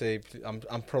you're gonna say.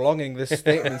 I'm prolonging this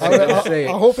statement. So I'm gonna say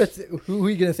I hope it's who are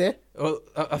you gonna say? Well,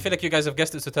 I feel like you guys have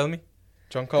guessed it, so tell me.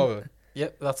 John Carver.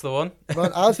 Yep, that's the one.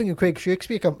 Man, I was thinking Craig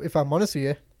Shakespeare. If I'm honest with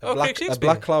you, Oh, Craig A Shakespeare.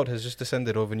 black cloud has just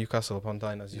descended over Newcastle upon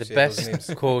Tyne, as you The say those best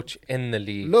names. coach in the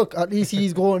league. look, at least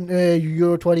he's going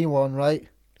Euro 21, right?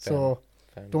 So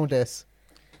Fair enough. don't diss.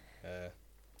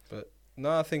 But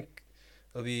no, I think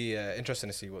it'll be interesting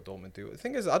to see what Dortmund do. The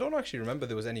thing is, I don't actually remember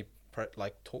there was any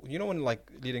talk. You know, when like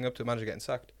leading up to a manager getting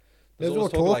sacked, There's no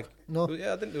always talk. Like, No.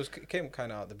 yeah, I think it came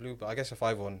kind of out of the blue, but I guess a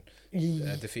 5-1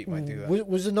 defeat might do that.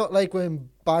 Was it not like when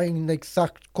Bayern like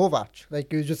sacked Kovac?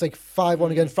 Like it was just like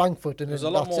 5-1 against Frankfurt, and There's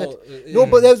then a lot that's more. it. No,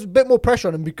 but there's a bit more pressure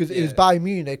on him because it was Yeah. Bayern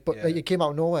Munich, but Yeah. like, it came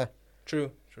out of nowhere.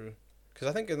 True. Because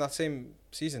I think in that same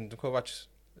season, Kovac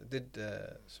did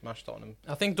smash Tottenham.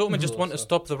 I think Dortmund just want to So-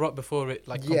 stop the rot before it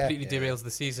like Yeah. completely Yeah. derails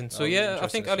the season. So That'll be yeah, I interesting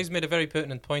think to see. Ali's made a very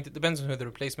pertinent point. It depends on who the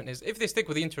replacement is. If they stick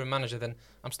with the interim manager, then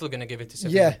I'm still going to give it to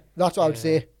Sevilla. Yeah, that's what I would Yeah.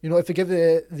 say. You know, if they give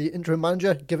the interim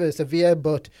manager, give it a Sevilla.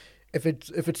 But if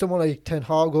it's someone like Ten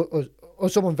Hag or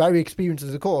someone very experienced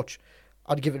as a coach,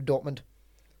 I'd give it to Dortmund.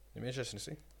 It'll be interesting to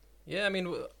see. Yeah, I mean,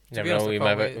 to Never be know, honest, I we can't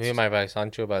might, wait. we might buy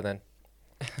Sancho by then.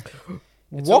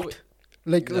 It's What? always-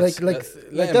 Like Let's let's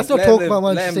not let talk him about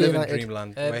let Manchester him live in United.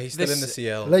 dreamland, Uh, where he's still in the this-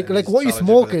 CL. like- and like he's what you challenging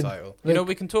for the smoking? title. You know,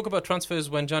 we can talk about transfers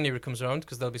when January comes around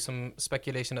because there'll be some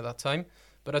speculation at that time.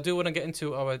 But I do want to get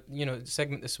into our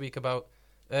segment this week about.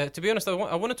 To be honest, I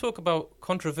want to talk about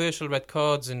controversial red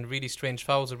cards and really strange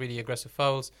fouls or really aggressive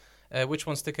fouls. Which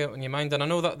ones stick out in your mind? And I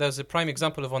know that there's a prime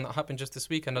example of one that happened just this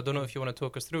week, and I don't know if you want to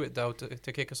talk us through it, Dow,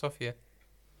 to kick us off here.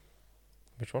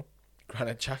 Which one?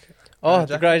 Granite Xhaka. Oh,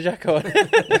 the Granit Xhaka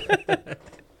one.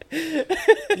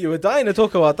 You were dying to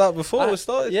talk about that before we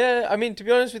started. Yeah, I mean, to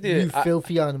be honest with You you,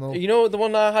 filthy animal. you know, the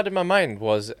one that I had in my mind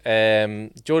was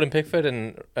Jordan Pickford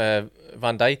and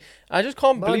Van Dijk. I just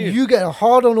can't Man, believe you get a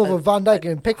hard on over Van Dijk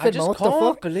and I Pickford. Man, just what the can't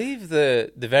fuck? believe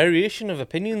the variation of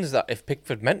opinions that if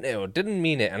Pickford meant it or didn't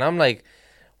mean it, and I'm like,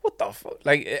 what the fuck?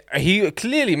 Like he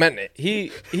clearly meant it.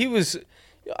 He was.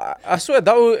 I swear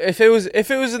that would, if it was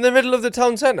in the middle of the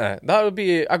town centre, that would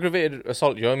be aggravated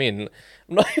assault. You know what I mean?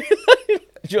 I'm not, do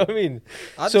you know what I mean?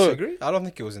 I So- disagree. I don't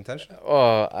think it was intentional.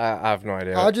 Oh, I have no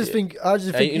idea. I just think.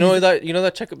 You know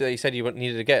that checkup that you said you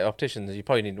needed to get opticians. You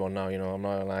probably need one now. You know, I'm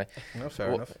not gonna lie. No, fair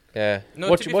Well, enough. Yeah. No,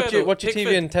 watch to be watch fair your though, watch your TV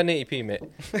Pickford- in 1080p,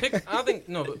 mate. I think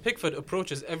no, but Pickford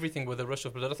approaches everything with a rush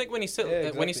of blood. I think when he when he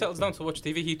exactly. settles down to watch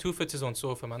TV, he two-foots his own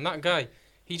sofa, man. That guy,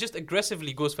 he just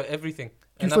aggressively goes for everything.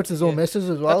 He And puts that- his own yeah. misses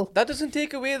as well. That doesn't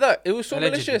take away that it was so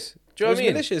Allegedly. malicious. Do It you know was what I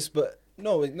mean? malicious, but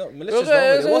no, It malicious.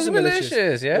 was, It wasn't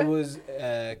malicious. yeah. It was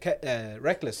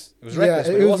reckless. It was Yeah, reckless.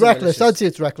 but it was wasn't reckless. malicious. I'd say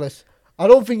it's reckless. I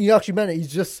don't think he actually meant it.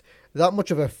 He's just that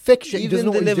much of a thick shit. He doesn't Even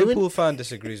know the what he's Liverpool doing. fan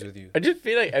disagrees with you. I just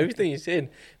feel like everything he's saying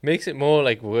makes it more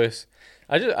like worse.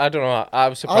 I don't know. I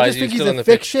was I surprised just he think was he's still on a the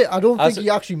thick pitch. shit. I don't I think was- he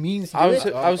actually means to I do was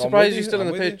it. I was I'm surprised with he's you, still on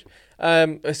I'm the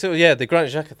with pitch. So yeah, the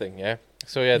Granit Xhaka thing. Yeah.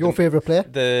 So yeah, Your favourite player?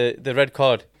 the red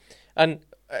card, and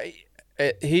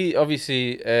he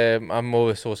obviously. I'm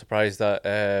always so surprised that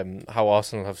how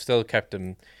Arsenal have still kept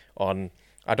him on.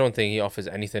 I don't think he offers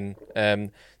anything.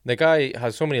 The guy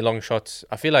has so many long shots.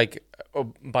 I feel like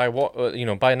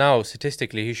by now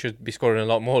statistically he should be scoring a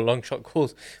lot more long shot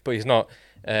goals, but he's not.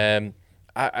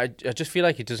 I just feel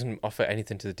like he doesn't offer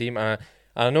anything to the team. And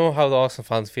I know how the Arsenal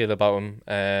fans feel about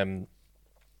him.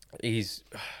 He's.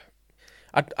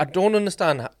 I don't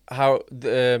understand how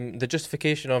the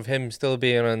justification of him still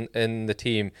being in the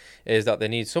team is that they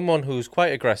need someone who's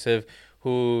quite aggressive,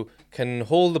 who can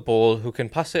hold the ball, who can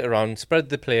pass it around, spread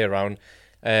the play around,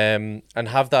 and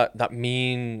have that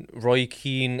mean Roy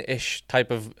Keane-ish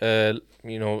type of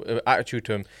attitude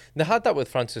to him. They had that with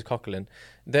Francis Coquelin,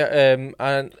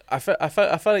 and I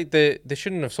felt like they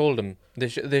shouldn't have sold him.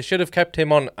 They should have kept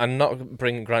him on and not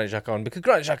bring Granit Xhaka on, because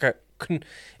Granit Xhaka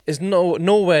is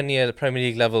nowhere near the Premier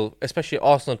League level, especially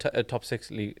Arsenal top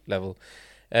 6 league level.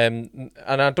 And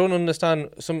I don't understand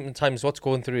sometimes what's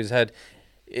going through his head.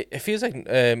 it feels like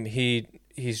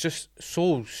he's just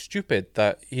so stupid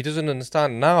that he doesn't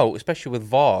understand now, especially with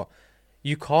VAR.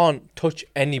 You can't touch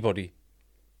anybody.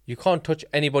 You can't touch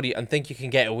anybody and think you can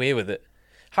get away with it.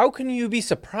 How can you be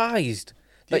surprised?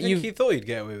 Do you think he thought he'd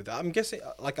get away with that? I'm guessing,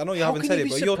 like, I know you How haven't can said you it, be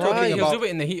but you're surprised? talking He'll about do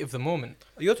it in the heat of the moment.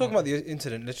 the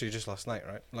incident literally just last night,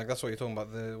 right? Like, that's what you're talking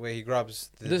about, the way he grabs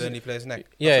the There's- Burnley player's neck. That's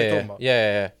what Yeah, you're yeah, talking about.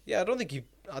 yeah. Yeah,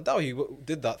 I doubt he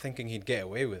did that thinking he'd get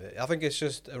away with it. I think it's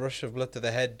just a rush of blood to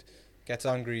the head, gets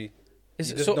angry,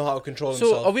 he doesn't know how to control So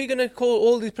himself. are we going to call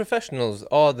all these professionals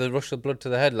the rush of blood to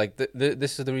the head? Like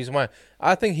this is the reason why.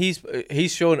 I think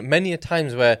he's shown many a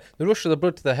times where the rush of the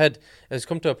blood to the head has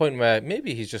come to a point where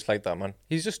maybe he's just like that, man.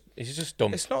 He's just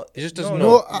dumb. It's not. He just doesn't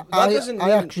No, know.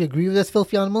 I actually agree with this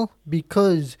filthy animal,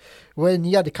 because when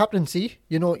he had the captaincy,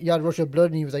 he had rush of blood,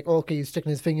 and he was like, okay, he's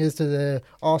sticking his fingers to the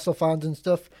Arsenal fans and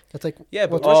stuff. It's like, Yeah,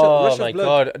 but what- rush of my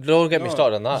blood. God! Don't get me No.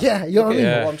 started on that. yeah, you know what I mean?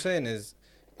 Yeah. What I'm saying is,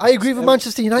 I agree with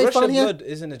Manchester United rush fan of here. blood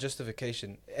isn't a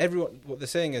justification. What they're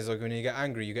saying is, like, when you get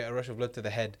angry, you get a rush of blood to the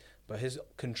head, but his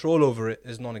control over it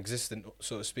is non-existent,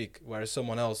 so to speak. Whereas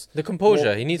someone else, The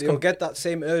composure. He needs. they'll get that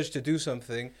same urge to do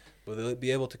something, but they'll be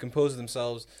able to compose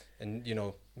themselves and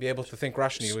be able to think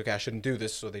rationally. Okay, I shouldn't do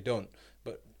this, so they don't.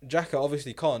 But Xhaka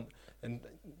obviously can't, and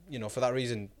for that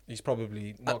reason, he's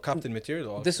probably not captain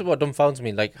material. This is what dumbfounds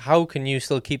me. Like, how can you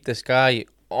still keep this guy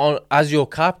on as your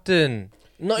captain?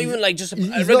 Not even like just a He's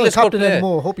regular not a squad captain player.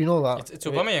 anymore. Hope you know that. It's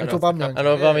Aubameyang. It's Aubameyang. I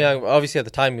know Aubameyang, obviously at the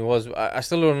time he was. I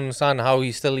still don't understand how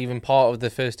he's still even part of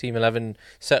the first team 11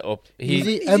 setup.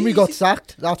 Emery got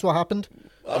sacked. That's what happened.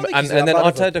 And then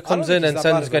Arteta comes in and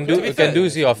sends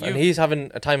Guendouzi off, and he's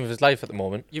having a time of his life at the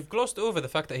moment. You've glossed over the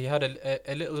fact that he had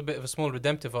a little bit of a small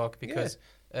redemptive arc, because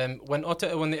when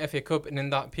Arteta won the FA Cup, and in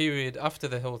that period after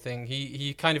the whole thing,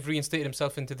 he kind of reinstated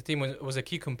himself into the team, was a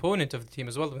key component of the team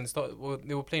as well. When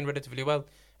they were playing relatively well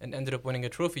and ended up winning a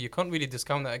trophy, you can't really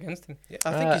discount that against him. Yeah,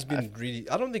 I think he's been really.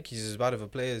 I don't think he's as bad of a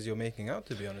player as you're making out,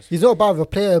 to be honest. He's not bad of a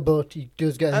player, but he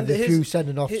does get And a his- few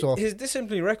sending off. So His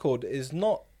disciplinary record is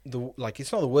not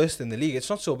it's not the worst in the league. It's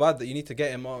not so bad that you need to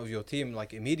get him out of your team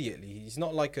like immediately. He's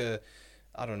not like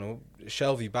I don't know,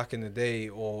 Shelby back in the day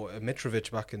or a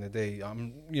Mitrovic back in the day.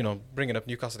 I'm bringing up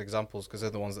Newcastle examples because they're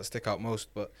the ones that stick out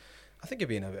most, but I think you're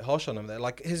being a bit harsh on him there.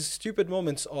 Like, his stupid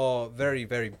moments are very,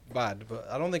 very bad, but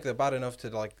I don't think they're bad enough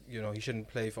to, he shouldn't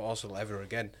play for Arsenal ever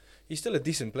again. He's still a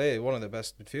decent player, one of the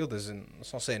best midfielders, and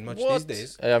it's not saying much these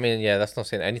days. I mean, yeah, that's not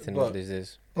saying anything But- these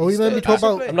days. we He's maybe still a talk decent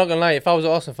about. player. I'm not gonna lie. If I was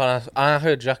an Arsenal fan, I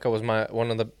heard Xhaka was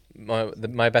one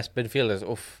of my best midfielders.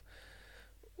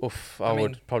 I mean-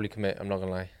 would probably commit. I'm not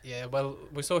gonna lie. Yeah, well,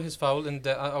 we saw his foul, and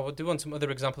I would do want some other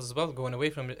examples as well, going away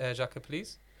from Xhaka,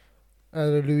 please.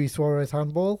 The Luis Suarez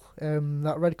handball.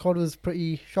 That red card was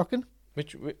pretty shocking.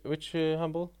 Which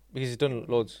handball? Because he's done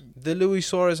loads. The Luis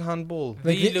Suarez handball.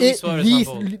 The Luis Suarez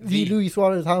handball. The Luis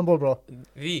Suarez handball, bro.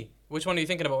 Which one are you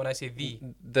thinking about when I say the?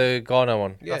 The Ghana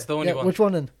one. Yeah. That's the only Yeah, one. which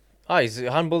one then? He's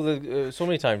handballed so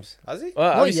many times. Has he?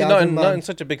 Well, Oh, obviously yeah, not good in man.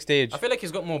 such a big stage. I feel like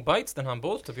he's got more bites than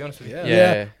handballs, to be honest with you. Yeah.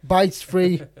 Yeah. Bites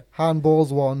 3,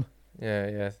 handballs 1.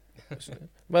 Yeah.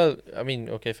 Well, I mean,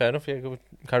 okay, fair enough. Yeah, go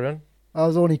carry on. I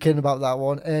was only kidding about that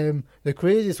one. The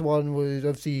craziest one was,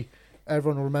 obviously,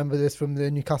 everyone will remember this from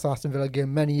the Newcastle Aston Villa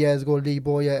game many years ago. Lee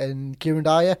Boyer and Kieran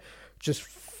Dyer just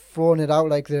throwing it out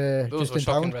like the Those just were in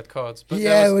shocking town. red cards. But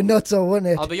Yeah, it was nuts, so wasn't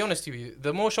it? I'll be honest with you,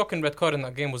 the more shocking red card in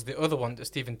that game was the other one to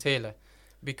Stephen Taylor,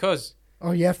 because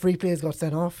Oh yeah, 3 players got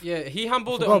sent off. yeah, he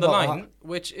handballed it Forgot on the about line,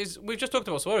 which is, we've just talked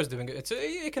about Suarez doing it.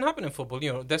 It can happen in football,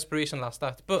 desperation last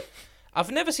act. But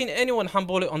I've never seen anyone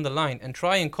handball it on the line and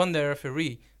try and con their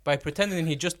referee by pretending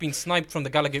he'd just been sniped from the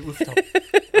Gallagher rooftop.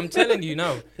 I'm telling you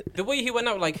now, the way he went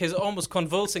out, like his arm was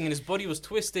convulsing and his body was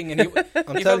twisting, and he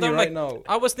I'm he fell telling you down right like, now.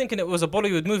 I was thinking it was a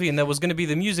Bollywood movie and there was going to be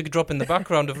the music drop in the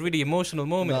background of really emotional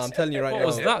No, moments. I'm telling you right What now.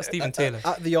 was that, Stephen Taylor?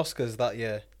 At the Oscars that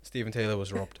year, Stephen Taylor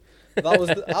was robbed. I was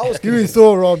He was convinced.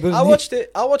 so robbed. I watched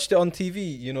it on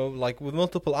TV, like with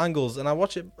multiple angles, and I've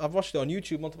watched it on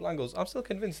YouTube, multiple angles. I'm still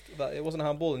convinced that it wasn't a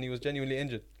handball and he was genuinely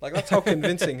injured. Like, that's how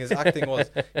convincing his acting was,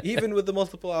 even with the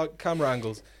multiple camera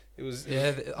angles. It was.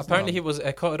 Apparently he was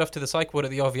carted off to the psych ward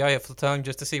at the RVI at full time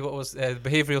just to see what was the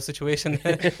behavioural situation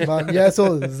there. Man, yeah,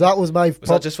 so that was my Was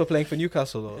that just for playing for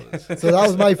Newcastle? Or? so that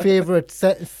was my favourite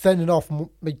sending off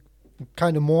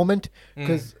kind of moment,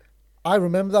 because I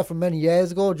remember that from many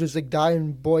years ago, just like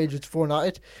Dying Boy just thrown at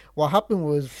it. What happened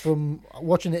was, from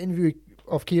watching the interview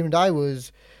of Kieran Dyer,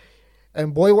 was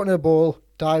Boy wanted a ball,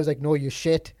 Dyer was like, no, you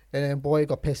shit, and then Boy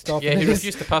got pissed off. Yeah, and he it just-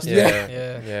 refused to pass it.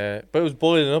 Yeah. But it was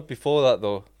boiling up before that,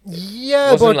 though.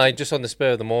 Yeah, wasn't but like just on the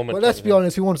spur of the moment. let's type be of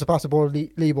honest. He wants to pass the ball, to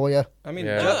Lee Boy. Yeah, I mean,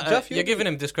 Yeah. Jeff, You're giving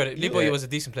him discredit. Lee Boy Yeah. was a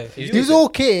decent player. You he's said-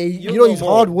 okay. you You know, he's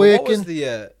more, hard but what working.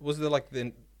 was the like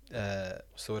the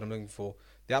what's the word I'm looking for?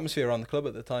 The atmosphere around the club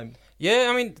at the time. Yeah,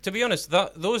 I mean, to be honest,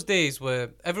 those days were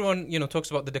everyone talks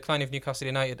about the decline of Newcastle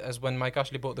United as when Mike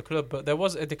Ashley bought the club, but there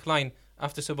was a decline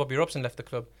after Sir Bobby Robson left the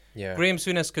club. Yeah. Graham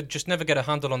Souness could just never get a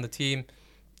handle on the team.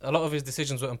 A lot of his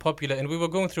decisions were unpopular, and we were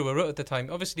going through a rut at the time.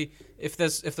 Obviously, if the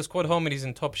squad harmony is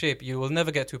in top shape, you will never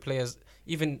get two players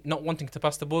even not wanting to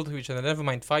pass the ball to each other, never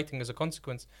mind fighting as a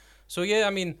consequence. So yeah,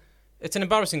 I mean, it's an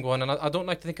embarrassing one, and I don't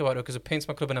like to think about it because it paints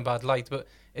my club in a bad light, but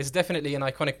it's definitely an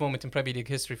iconic moment in Premier League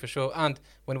history for sure. And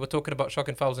when we're talking about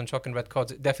shocking fouls and shocking red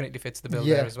cards, it definitely fits the bill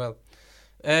Yeah. there as well.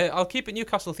 I'll keep it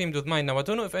Newcastle themed with mine. Now, I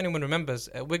don't know if anyone remembers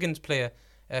Wigan's player,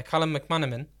 Callum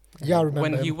McManaman, Yeah, I remember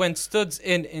when him. he went studs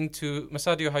into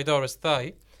Masadio Haidara's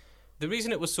thigh. The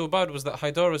reason it was so bad was that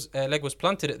Haidara's leg was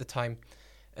planted at the time.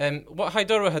 What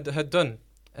Haidara had done,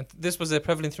 and this was a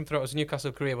prevalent theme throughout his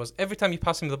Newcastle career, was every time you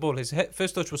pass him the ball, his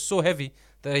first touch was so heavy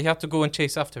that he had to go and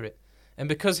chase after it. And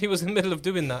because he was in the middle of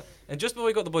doing that, and just before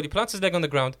he got the ball, he plants his leg on the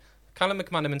ground, Callum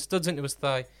McManaman studs into his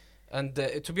thigh, and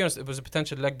to be honest, it was a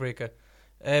potential leg breaker.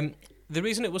 The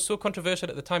reason it was so controversial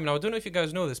at the time, now I don't know if you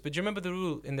guys know this, but do you remember the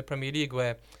rule in the Premier League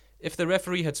where if the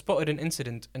referee had spotted an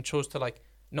incident and chose to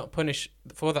not punish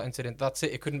for that incident, that's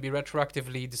it, it couldn't be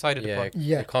retroactively decided Yeah, upon.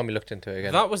 Yeah. it can't be looked into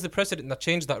again. That was the precedent that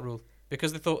changed that rule,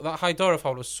 because they thought that Haidara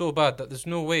foul was so bad that there's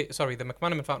no way, the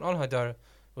McManaman foul on Haidara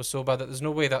was so bad that there's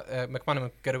no way that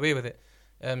McManaman could get away with it.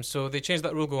 So they changed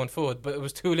that rule going forward, but it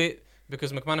was too late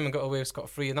because McManaman got away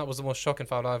scot-free, and that was the most shocking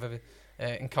foul I've ever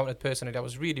encountered personally. I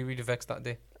was really, really vexed that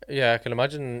day. Yeah, I can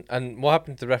imagine. And what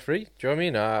happened to the referee? Do you know what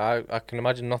I mean? I can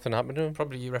imagine nothing happened to him.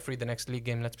 Probably you refereed the next league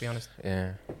game, let's be honest.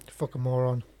 Yeah. Fucking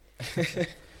moron.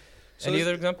 So Any is-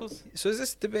 other examples? So is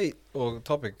this debate or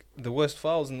topic the worst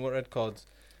fouls and what red cards?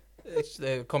 It's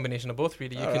a combination of both,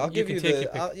 really. Alright, I'll You give can you take the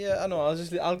your pick. yeah, I know.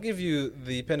 I'll give you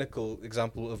the pinnacle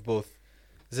example of both.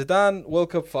 Zidane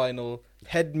World Cup final,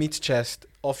 head meets chest,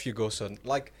 off you go, son.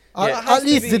 Like Yeah, that has At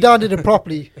least to be- Zidane did it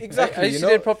properly. Exactly. I you used know?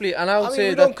 to do it properly, and I would I mean, say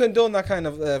we that. don't condone that kind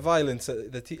of violence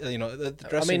at the the I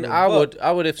dressing mean, room. I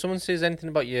but- would if someone says anything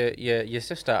about your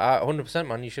sister, 100%,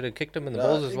 man, you should have kicked him in the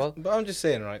balls as well. But I'm just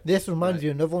saying, right? This reminds Right. me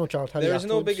of another one which I'll tell you There is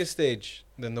no afterwards. bigger stage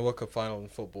than the World Cup final in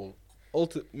football.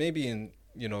 Maybe in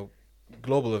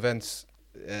global events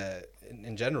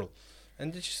in general,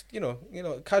 and it's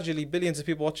just casually billions of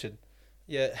people watching.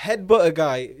 Yeah, headbutt a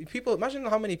guy. People imagine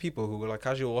how many people who were like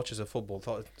casual watchers of football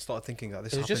started thinking that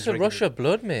this It was happens just a rush regularly. of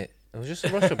blood, mate. It was just a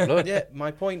rush of blood. Yeah,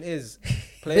 my point is, It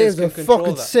players was a can control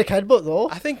fucking that. sick headbutt though.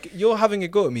 I think you're having a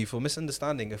go at me for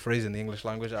misunderstanding a phrase in the English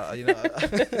language.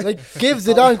 Like, give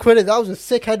Zidane credit. That was a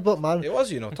sick headbutt, man. It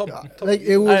was, top. Like,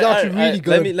 it was actually really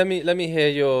good. Let me hear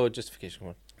your justification.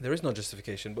 One. There is no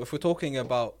justification, but if we're talking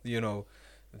about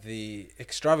the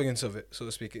extravagance of it, so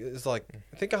to speak, it's like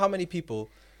think of how many people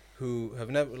who have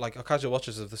never are casual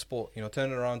watchers of the sport,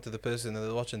 turning around to the person that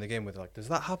they're watching the game with, like, does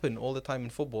that happen all the time in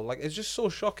football? Like, it's just so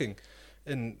shocking,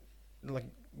 and like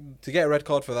to get a red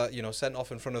card for that, sent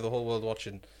off in front of the whole world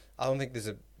watching. I don't think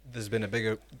there's been a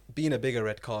bigger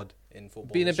red card in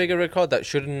football. Being a this year. bigger red card that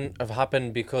shouldn't have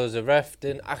happened because the ref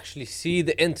didn't actually see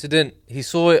the incident. He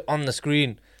saw it on the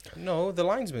screen. No, the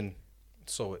linesman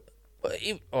saw it. But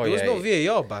There was no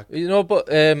VAR back. But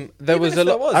there Even was if a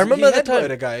there lot. I remember he the time.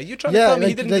 headbutted a guy. Are you trying to Yeah, tell me he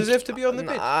like- didn't like- deserve to be on the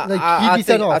pitch? Like, he'd be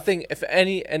sent I off. think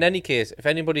in any case, if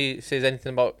anybody says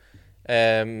anything about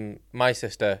my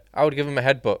sister, I would give him a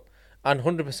headbutt, and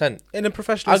 100%. In a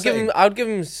professional setting. I'd give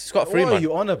him scot free, What are man.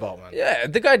 you on about, man? Yeah,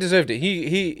 the guy deserved it.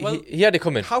 He had it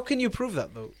coming. How can you prove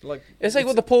that though? Like, It's like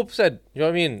what the Pope said. You know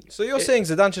what I mean? So you're saying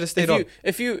Zidane should have stayed on?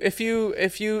 If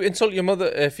you insult your mother,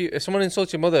 if someone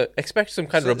insults your mother, expect some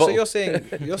kind of So rebuttal. you're saying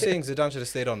Zidane should have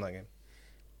stayed on that game?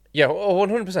 Yeah,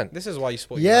 100%. This is why you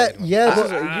support Yeah, United, man. yeah, This but-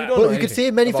 is- you don't But know you could anything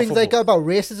say many about things like football. that about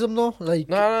racism, though. Like,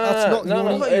 No, that's not the no,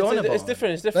 only. no. What are you on It's about,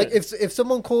 different. It's different. Like, if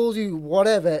someone calls you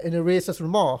whatever in a racist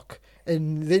remark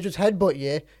and they just headbutt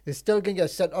you, they're still gonna get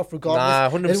sent off regardless. Nah,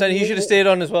 100%. And He should have stayed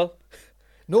on as well.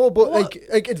 No, but What?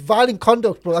 like it's violent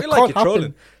conduct, bro. I That feel like can't you're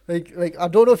happen. trolling. Like I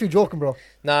don't know if you're joking, bro.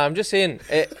 Nah, I'm just saying.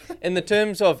 Yeah,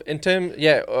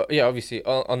 obviously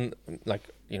on like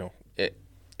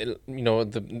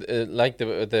like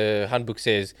the handbook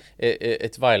says,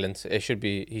 it's violence. He should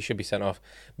be sent off.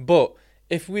 But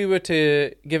if we were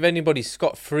to give anybody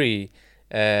scot free,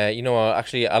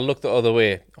 actually I look the other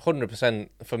way. 100%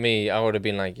 for me, I would have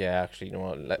been like, yeah, actually, you know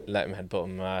what, let him headbutt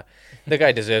him. The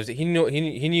guy deserves it. He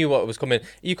knew what was coming.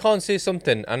 You can't say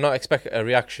something and not expect a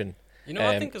reaction. You know,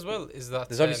 I think as well is that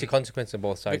there's obviously consequence on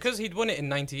both sides. because he'd won it in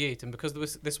 '98, and because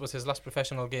this was his last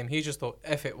professional game, he just thought,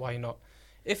 "F it, why not?"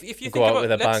 If you Go think out about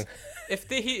with a let's- bang.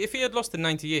 if he had lost in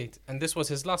 '98 and this was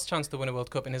his last chance to win a World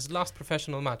Cup in his last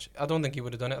professional match, I don't think he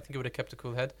would have done it. I think he would have kept a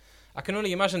cool head. I can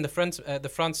only imagine the France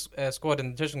squad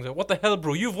in the dressing room. What the hell,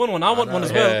 bro? You've won one. I want know. one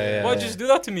as Yeah, well. yeah, Why'd yeah. you just do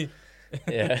that to me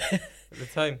Yeah. at the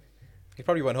time? He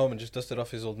probably went home and just dusted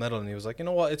off his old medal, and he was like, you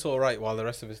know what, it's all right. While the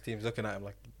rest of his team's looking at him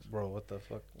like, bro, what the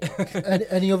fuck?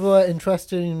 Any other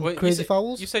interesting Wait, crazy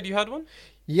fouls? You said you had one?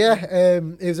 Yeah,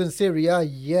 it was in Serie A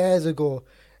years ago.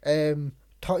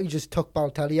 Totti just took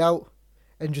Balotelli out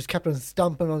and just kept on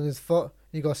stamping on his foot.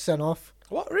 He got sent off.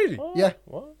 What, really? Yeah.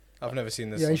 What? I've never seen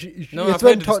this. Yeah, No, it's I've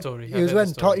when heard the story. It I've was heard when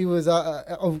the story. Totti was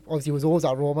at obviously he was always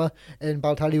at Roma and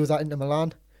Balotelli was at Inter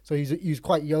Milan. So he was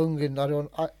quite young, and I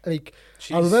Jeez.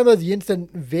 remember the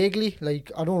incident vaguely.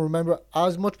 Like I don't remember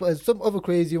as much, but there's some other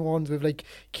crazy ones with like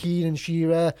Keane and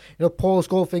Shearer. You know, Paul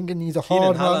Scholes thinking he's a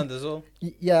Keenan hard Haaland man. as well.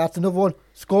 Yeah, that's another one.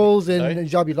 Scholes Sorry? and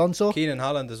Xabi Alonso. Keenan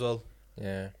Haaland as well.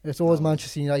 Yeah. It's always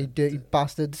Manchester United, dirty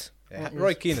bastards. Yeah, What Roy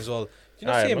is- Keane as well. Do you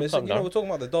not Aye, see him? I'm Is, not you know, down. we're talking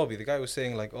about the derby. The guy was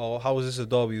saying like, "Oh, how is this a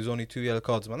derby? It was only 2 yellow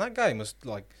cards." Man, that guy must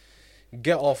like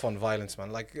get off on violence,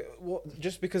 man. Like, what?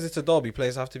 Just because it's a derby,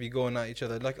 players have to be going at each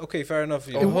other. Like, okay, fair enough.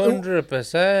 You know,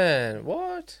 100%.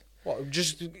 What? what,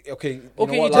 just okay. You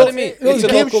Okay, know what, you telling lads? me- It's the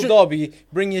a game local should- derby.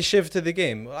 Bring your shiv to the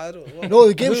game. I don't. What? No,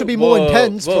 the game should be more Whoa,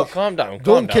 intense. Whoa, But calm down. don't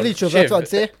calm kill down. each other. That's what I'd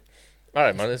say. All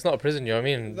right, man. It's not a prison. You know what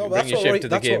I mean? No, Bring that's your what shift Roy, to the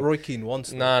that's game. what Roy Keane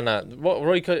wants. Nah. What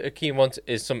Roy Keane wants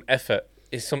is some effort.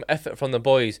 Is some effort from the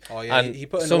boys. Oh yeah, And he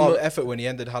put in a some- lot of effort when he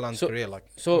ended Haaland's so- career. Like,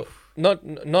 So not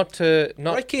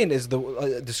Roy Keane is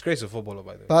the disgrace of footballer,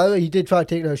 by the way. By the way, he did try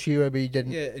to take out Shearer, but he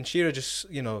didn't. Yeah, and Shearer just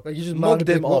Like he just mugged mugged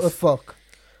him him What the off. fuck?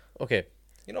 okay.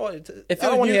 You know what? If I it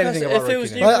don't was want to hear anything Newcastle- about if it Roy was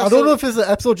Keane. Newcastle- I don't know if it's an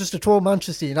episode just to troll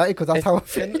Manchester United because that's how I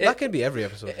feel. And that can be every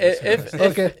episode. If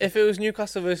Okay. if it was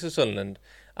Newcastle versus Sunderland,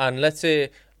 and let's say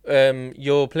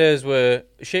your players were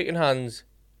shaking hands,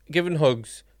 giving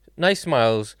hugs, nice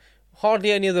smiles,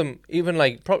 hardly any of them even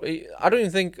like probably. I don't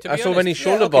even think To I be saw honest, many yeah,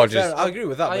 shoulder okay, barges. fair, I agree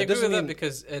with that. I but it agree doesn't with that mean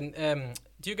because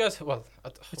do you guys? Well,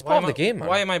 It's why part of am the game, man.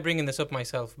 Why am I bringing this up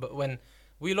myself? But when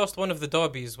we lost one of the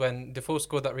derbies when Defoe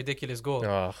scored that ridiculous goal,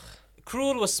 Ugh.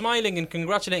 Krul was smiling and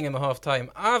congratulating him at half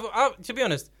time. To be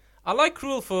honest, I like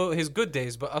Krul for his good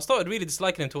days, but I started really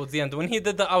disliking him towards the end. When he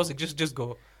did that, I was like, just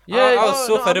go. Yeah, I was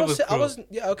so fed I'm up not with say- I Krul. wasn't.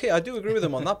 Yeah, okay, I do agree with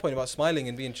him on that point about smiling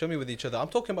and being chummy with each other. I'm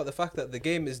talking about the fact that the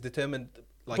game is determined.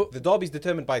 Like But- the derby's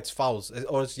determined by its fouls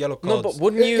or its yellow No, cards. but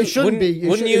wouldn't you? It shouldn't be.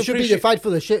 Wouldn't you It should be the appreciate? fight for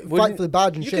the shit, fight wouldn't- for the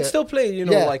badge and you shit. can still play, you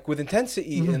know, Yeah. like with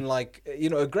intensity and like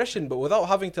aggression, but without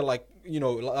having to like,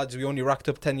 lads, we only racked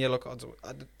up 10 yellow cards.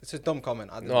 It's a dumb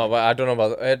comment. No, but I don't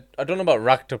know about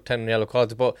racked up 10 yellow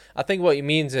cards. But I think what he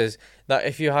means is that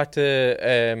if you had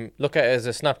to look at it as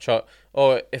a snapshot,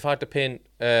 or if I had to paint,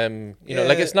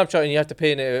 like a snapshot, and you have to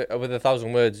paint it with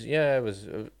 1,000 words. Yeah,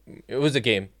 it was a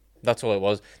game. That's all it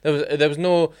was. There was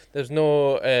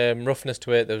no roughness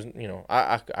to it. There was,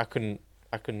 I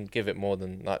couldn't give it more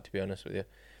than that, to be honest with you.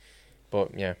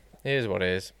 But yeah, it is what it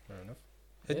is. Fair enough.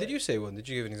 Did you say one? Did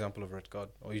you give an example of red card,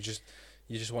 or you just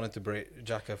wanted to break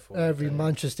Jacka for Every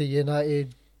Manchester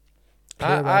United.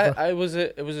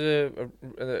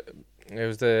 It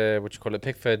was the what you call it,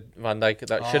 Pickford, Van Dijk.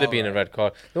 That should have been a right. red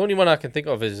card. The only one I can think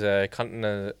of is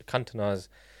Cantona's.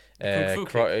 Kung fu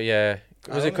kick. Yeah,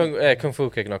 was it kung fu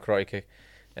kick, not karate kick?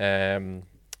 I'm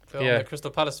Yeah. a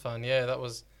Crystal Palace fan. Yeah, that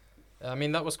was. I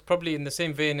mean, that was probably in the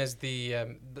same vein as the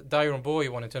Dyer and Bowie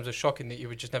one in terms of shocking that you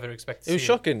would just never expect to It was see.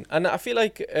 shocking, and I feel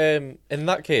like in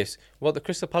that case, what the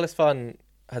Crystal Palace fan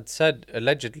had said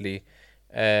allegedly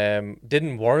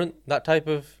didn't warrant that type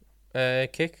of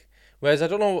kick. Whereas I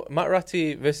don't know,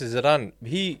 Materazzi versus Zidane,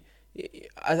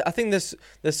 I think there's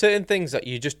certain things that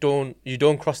you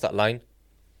don't cross that line.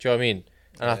 Do you know what I mean?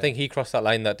 And I Yeah. think he crossed that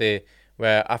line that day,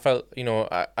 where I felt, I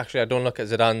don't look at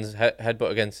Zidane's headbutt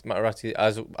against Materazzi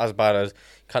as bad as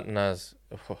Cantona's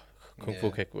kung fu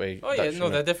Yeah. kick. Where Oh yeah, no,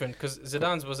 they're different because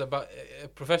Zidane's was about a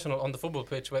professional on the football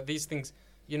pitch where these things,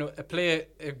 a player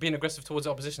being aggressive towards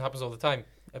the opposition happens all the time.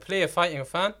 A player fighting a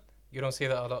fan, you don't see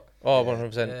that a lot. Oh, Yeah.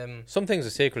 100%. Some things are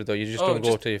sacred though. You just don't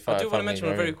go to your I family. do want to mention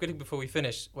you know one what I very mean? quickly before we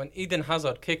finish. When Eden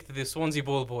Hazard kicked the Swansea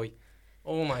ball boy,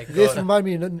 oh my god, This reminded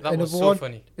me of that another was so one.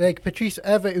 funny. Like Patrice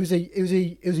Evra, it was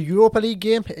a Europa League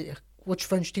game. Which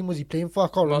French team was he playing for? I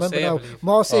can't Marseille, I remember now. believe.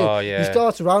 Marseille. Oh, yeah. He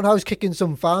starts roundhouse kicking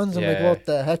some fans. I'm like, Yeah. what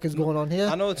the heck is going on here?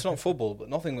 I know it's not football, but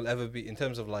nothing will ever be in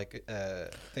terms of like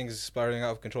things spiraling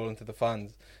out of control into the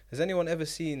fans. Has anyone ever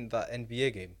seen that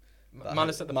NBA game?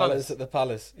 Malice at the Malice Palace. at the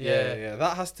Palace. Yeah. Yeah.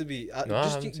 That has to be No, I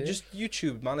haven't seen just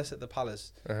YouTube Malice at the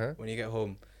Palace Uh-huh. when you get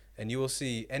home, and you will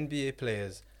see NBA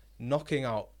players knocking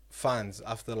out fans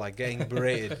after like getting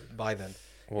berated by them.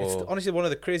 It's Whoa. honestly one of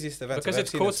the craziest events because I've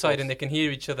it's ever seen in courtside sports. and they can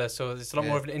hear each other, so it's a lot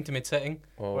more Yeah. of an intimate setting.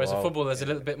 Oh, Whereas in wow. football, there's a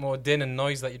little bit more din and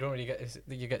noise that you don't really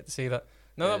get to see that.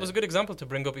 No, Yeah. that was a good example to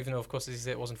bring up, even though of course as you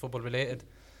say it wasn't football related.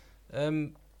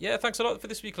 Yeah, thanks a lot for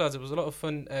this week, lads. It was a lot of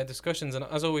fun discussions, and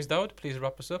as always, Dowd, please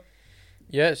wrap us up.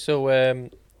 Yeah, so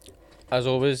as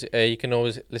always, you can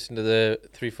always listen to the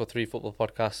 343 Football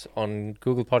Podcast on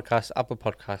Google Podcasts, Apple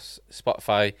Podcasts,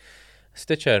 Spotify,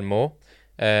 Stitcher, and more.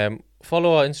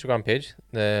 Follow our Instagram page,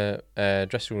 the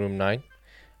Dressing Room 9,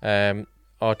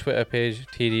 our Twitter page,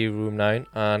 TD Room 9,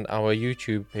 and our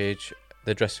YouTube page,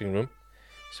 The Dressing Room.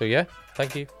 So, yeah,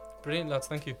 thank you. Brilliant, lads.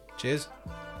 Thank you. Cheers.